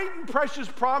pursue great and precious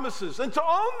promises and to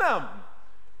own them.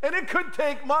 And it could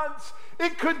take months,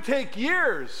 it could take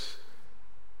years.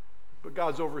 But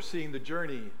God's overseeing the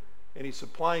journey, and he's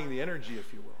supplying the energy,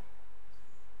 if you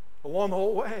will, along the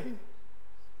whole way.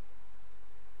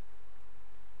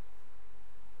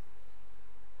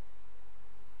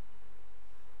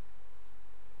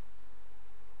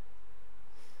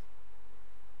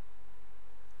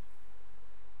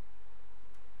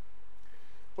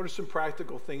 What are some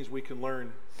practical things we can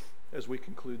learn as we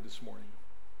conclude this morning?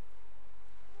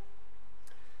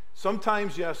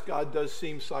 Sometimes, yes, God does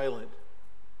seem silent.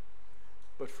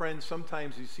 But friends,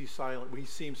 sometimes he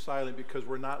seems silent because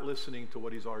we're not listening to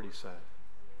what he's already said.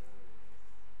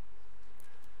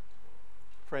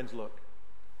 Friends, look.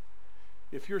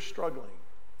 If you're struggling,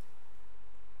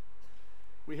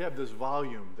 we have this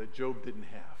volume that Job didn't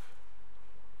have.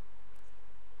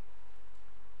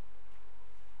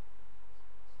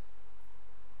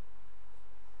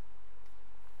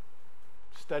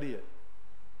 Study it.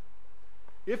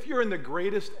 If you're in the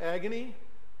greatest agony,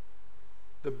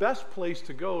 the best place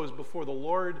to go is before the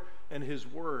Lord and his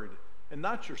word, and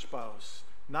not your spouse,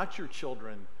 not your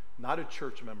children, not a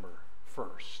church member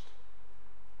first.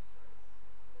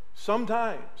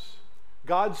 Sometimes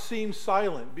God seems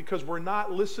silent because we're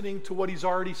not listening to what he's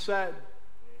already said.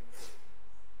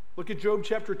 Look at Job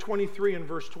chapter 23 and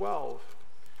verse 12.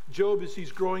 Job, as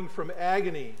he's growing from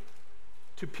agony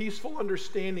to peaceful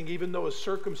understanding, even though his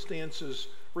circumstances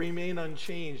remain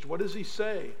unchanged, what does he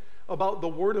say about the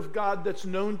word of God that's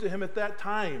known to him at that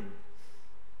time?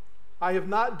 I have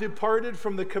not departed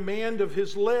from the command of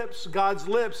his lips, God's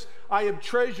lips. I have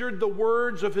treasured the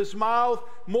words of his mouth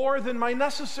more than my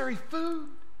necessary food.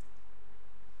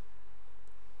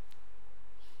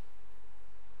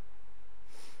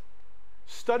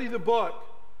 Study the book.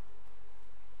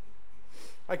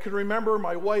 I can remember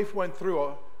my wife went through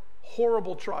a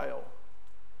horrible trial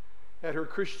at her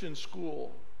Christian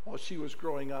school while she was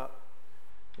growing up.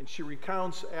 And she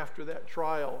recounts after that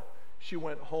trial, she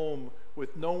went home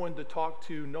with no one to talk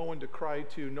to, no one to cry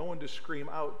to, no one to scream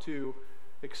out to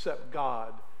except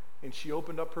God. And she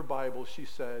opened up her Bible, she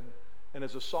said, and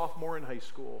as a sophomore in high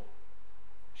school,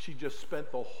 she just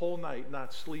spent the whole night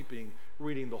not sleeping,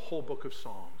 reading the whole book of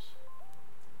Psalms.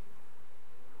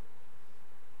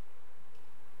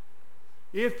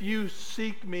 If you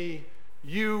seek me,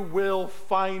 you will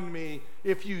find me.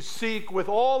 If you seek with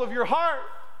all of your heart.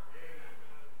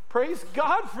 Praise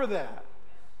God for that.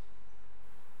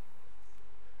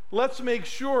 Let's make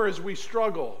sure as we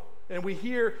struggle and we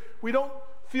don't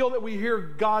feel that we hear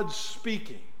God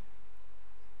speaking.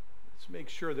 Let's make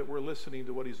sure that we're listening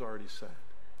to what he's already said.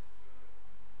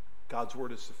 God's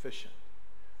word is sufficient.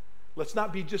 Let's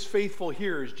not be just faithful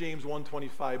hearers, James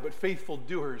 1:25, but faithful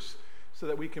doers, so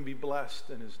that we can be blessed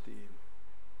in his deed.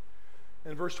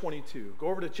 And verse 22.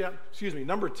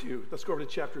 Number 2. Let's go over to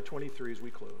chapter 23 as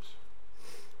we close.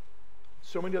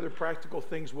 So many other practical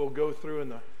things we'll go through in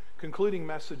the concluding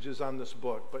messages on this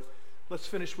book, but let's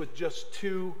finish with just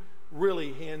 2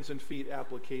 really hands and feet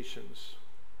applications.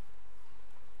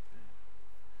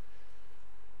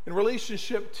 In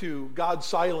relationship to God's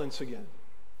silence again.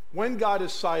 When God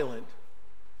is silent,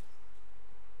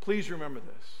 please remember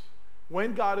this.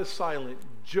 When God is silent,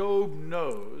 Job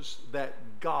knows that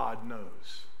God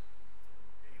knows.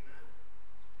 Amen.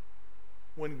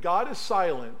 When God is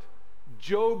silent,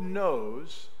 Job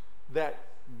knows that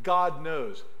God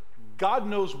knows. God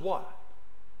knows what?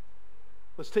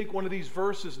 Let's take one of these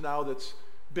verses now that's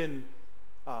been,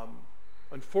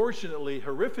 unfortunately,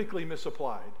 horrifically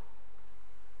misapplied,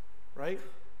 right?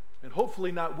 And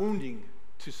hopefully not wounding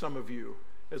to some of you,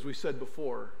 as we said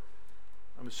before.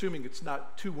 I'm assuming it's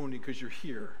not too wounding because you're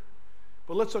here.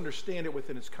 But let's understand it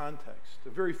within its context. A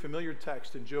very familiar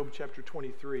text in Job chapter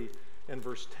 23 and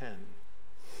verse 10.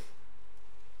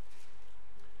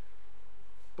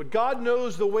 But God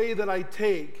knows the way that I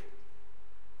take,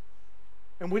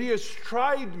 and when he has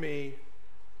tried me,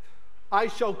 I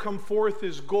shall come forth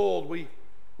as gold. We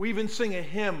even sing a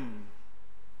hymn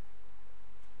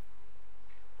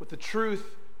with the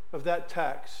truth of that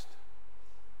text.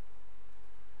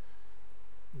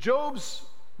 Job's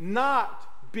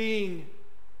not being,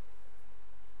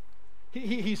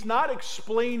 he's not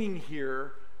explaining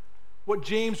here what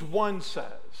James 1 says.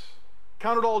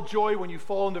 Count it all joy when you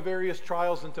fall into various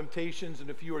trials and temptations, and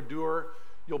if you endure,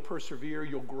 you'll persevere,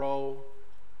 you'll grow,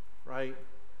 right?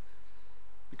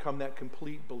 Become that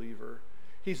complete believer.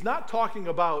 He's not talking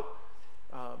about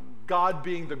God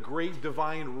being the great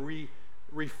divine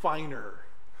refiner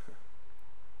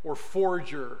or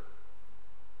forger.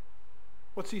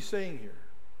 What's he saying here?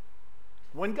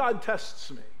 When God tests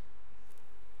me,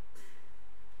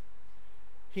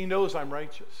 he knows I'm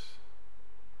righteous.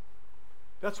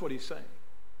 That's what he's saying.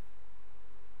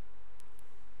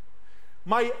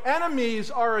 My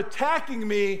enemies are attacking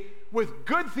me with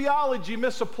good theology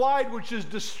misapplied, which is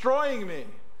destroying me,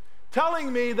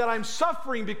 telling me that I'm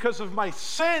suffering because of my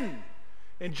sin.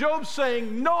 And Job's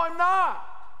saying, no, I'm not.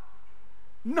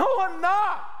 No, I'm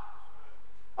not.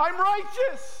 I'm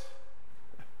righteous.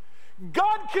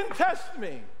 God can test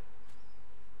me.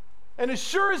 And as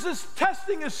sure as this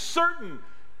testing is certain,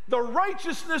 the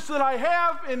righteousness that I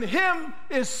have in him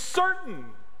is certain. Amen.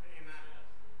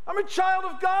 I'm a child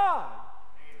of God.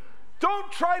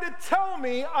 Don't try to tell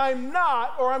me I'm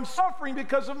not or I'm suffering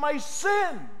because of my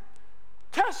sin.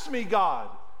 Test me, God.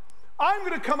 I'm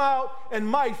going to come out and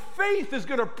my faith is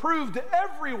going to prove to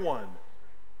everyone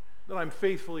that I'm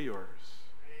faithfully yours.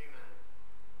 Amen.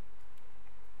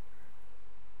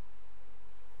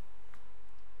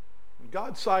 When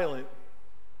God's silent,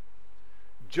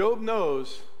 Job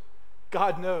knows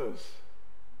God knows.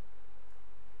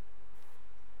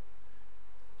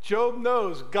 Job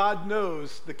knows God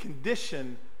knows the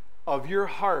condition of your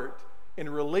heart in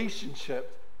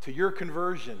relationship to your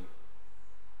conversion,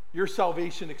 your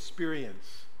salvation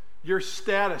experience, your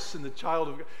status in the child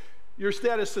of God, your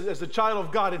status as a child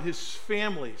of God in his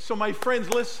family. So my friends,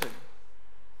 listen.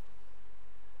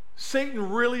 Satan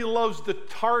really loves to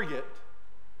target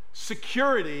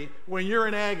security when you're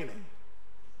in agony.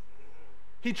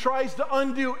 He tries to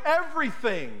undo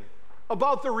everything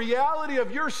about the reality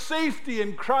of your safety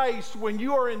in Christ when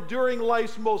you are enduring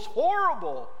life's most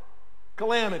horrible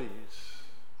calamities.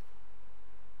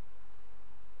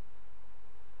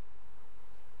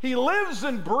 He lives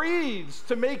and breathes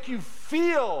to make you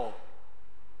feel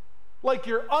like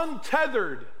you're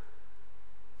untethered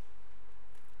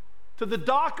to the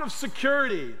dock of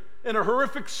security in a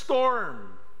horrific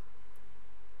storm.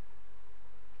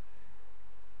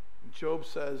 And Job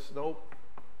says, nope.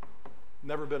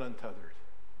 Never been untethered.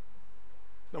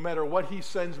 No matter what he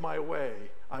sends my way,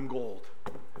 I'm gold.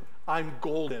 I'm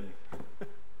golden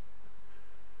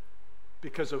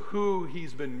because of who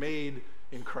he's been made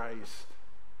in Christ.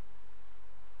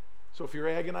 So if you're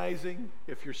agonizing,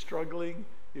 if you're struggling,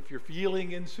 if you're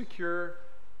feeling insecure,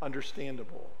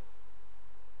 understandable.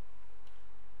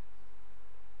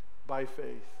 By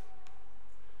faith,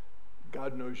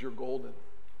 God knows you're golden.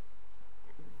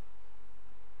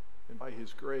 And by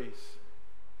his grace,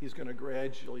 he's going to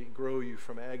gradually grow you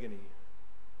from agony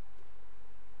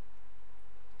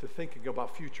to thinking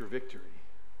about future victory.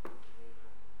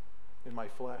 In my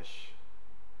flesh,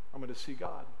 I'm going to see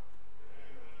God.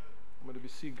 I'm going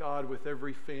to see God with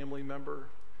every family member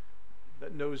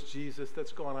that knows Jesus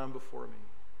that's gone on before me.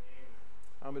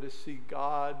 I'm going to see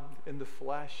God in the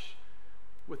flesh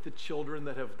with the children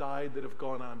that have died that have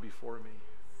gone on before me.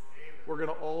 We're going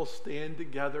to all stand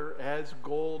together as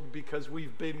gold because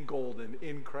we've been golden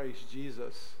in Christ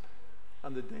Jesus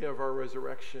on the day of our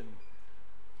resurrection,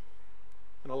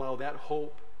 and allow that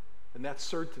hope and that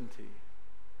certainty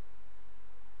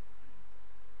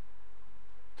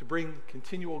to bring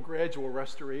continual, gradual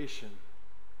restoration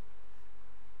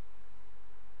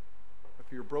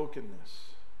of your brokenness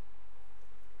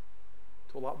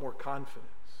to a lot more confidence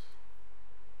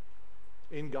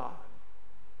in God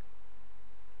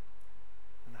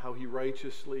and how he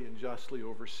righteously and justly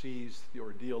oversees the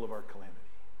ordeal of our calamity.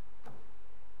 All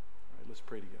right, let's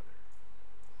pray together.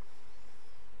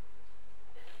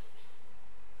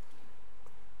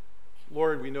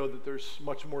 Lord, we know that there's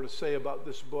much more to say about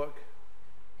this book,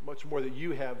 much more that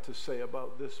you have to say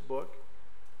about this book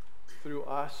through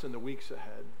us in the weeks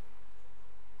ahead.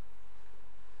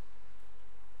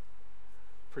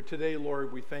 For today,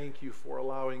 Lord, we thank you for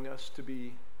allowing us to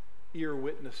be ear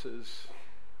witnesses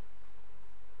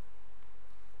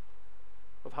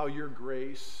of how your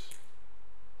grace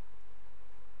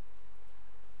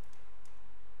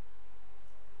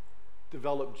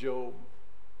developed Job.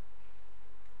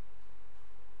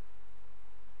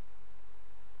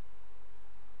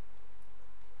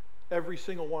 Every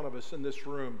single one of us in this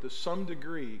room, to some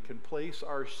degree, can place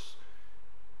our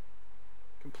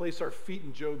feet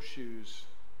in Job's shoes.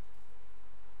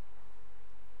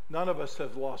 None of us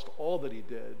have lost all that he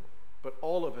did, but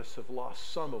all of us have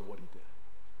lost some of what he did.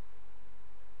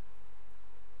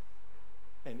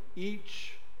 And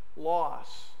each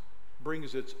loss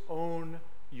brings its own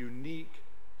unique,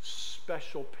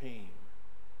 special pain.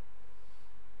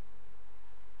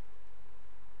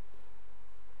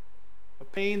 A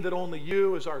pain that only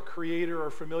you, as our Creator,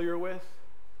 are familiar with.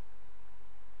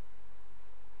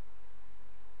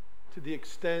 to the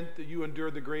extent that you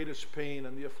endured the greatest pain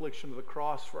and the affliction of the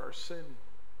cross for our sin.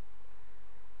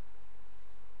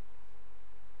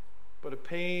 But a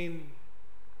pain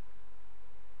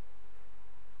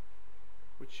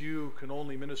which you can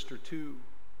only minister to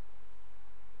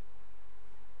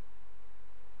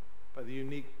by the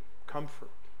unique comfort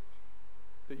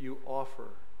that you offer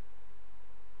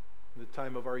in the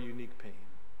time of our unique pain.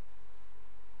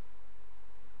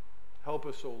 Help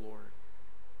us, O Lord,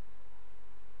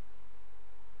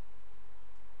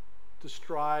 to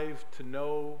strive to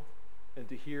know and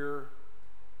to hear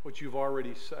what you've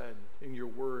already said in your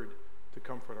word to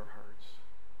comfort our hearts.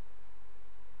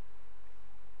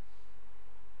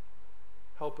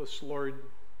 Help us, Lord,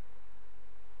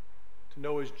 to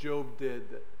know as Job did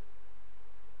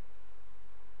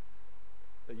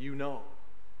that you know.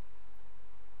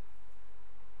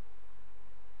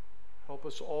 Help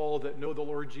us all that know the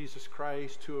Lord Jesus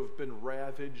Christ who have been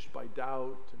ravaged by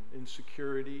doubt and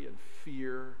insecurity and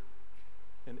fear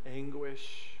and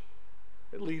anguish.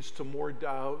 It leads to more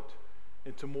doubt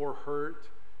and to more hurt.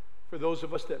 For those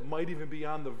of us that might even be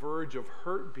on the verge of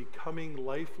hurt becoming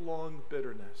lifelong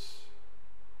bitterness.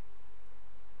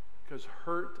 Because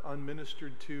hurt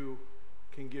unministered to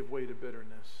can give way to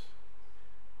bitterness.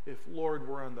 If, Lord,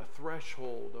 we're on the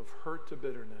threshold of hurt to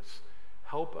bitterness,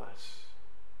 help us.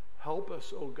 Help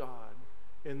us, O God,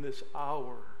 in this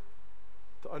hour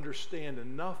to understand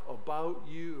enough about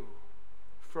you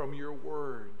from your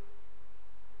word.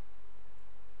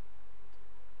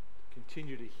 To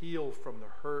continue to heal from the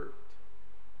hurt.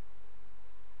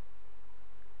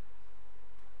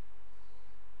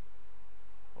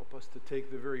 Help us to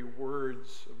take the very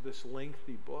words of this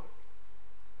lengthy book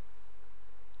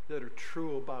that are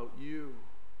true about you.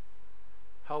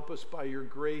 Help us by your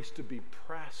grace to be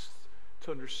pressed,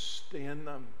 to understand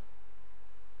them,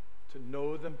 to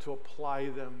know them, to apply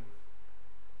them,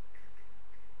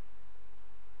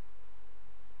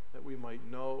 that we might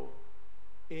know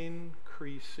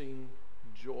increasing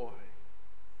joy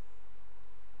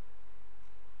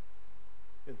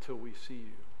until we see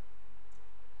you.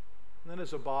 And then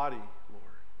as a body, Lord,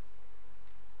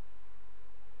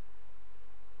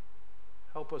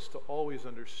 help us to always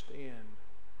understand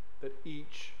that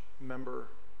each member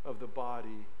of the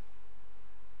body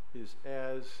is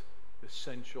as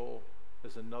essential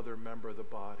as another member of the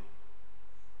body.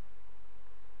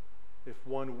 If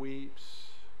one weeps,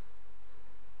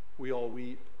 we all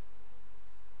weep.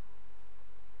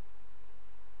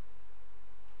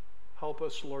 Help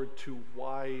us, Lord, to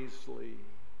wisely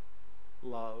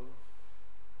love,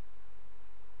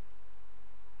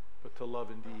 but to love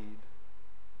indeed.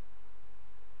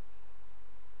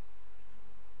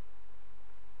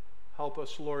 Help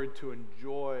us, Lord, to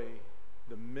enjoy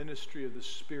the ministry of the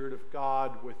Spirit of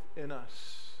God within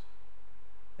us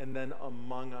and then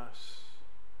among us,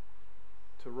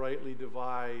 to rightly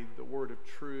divide the word of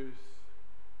truth,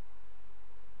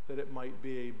 that it might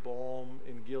be a balm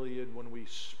in Gilead when we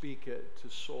speak it to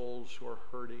souls who are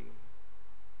hurting.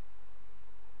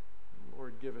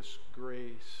 Lord, give us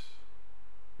grace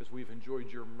as we've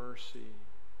enjoyed your mercy,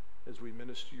 as we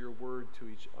minister your word to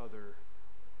each other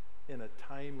in a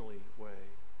timely way.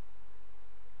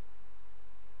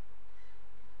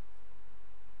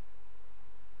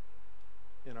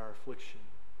 In our affliction.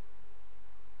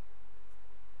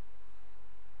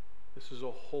 This is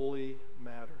a holy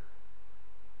matter.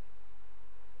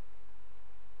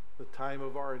 The time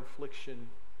of our infliction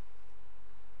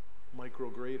might grow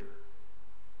greater.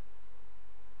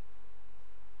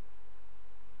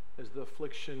 As the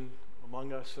affliction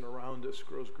among us and around us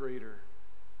grows greater,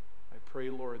 I pray,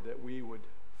 Lord, that we would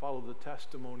follow the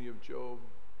testimony of Job,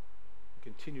 and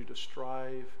continue to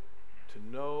strive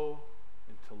to know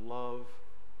and to love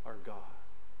our God,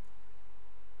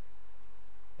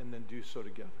 and then do so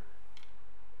together.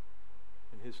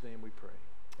 In his name we pray.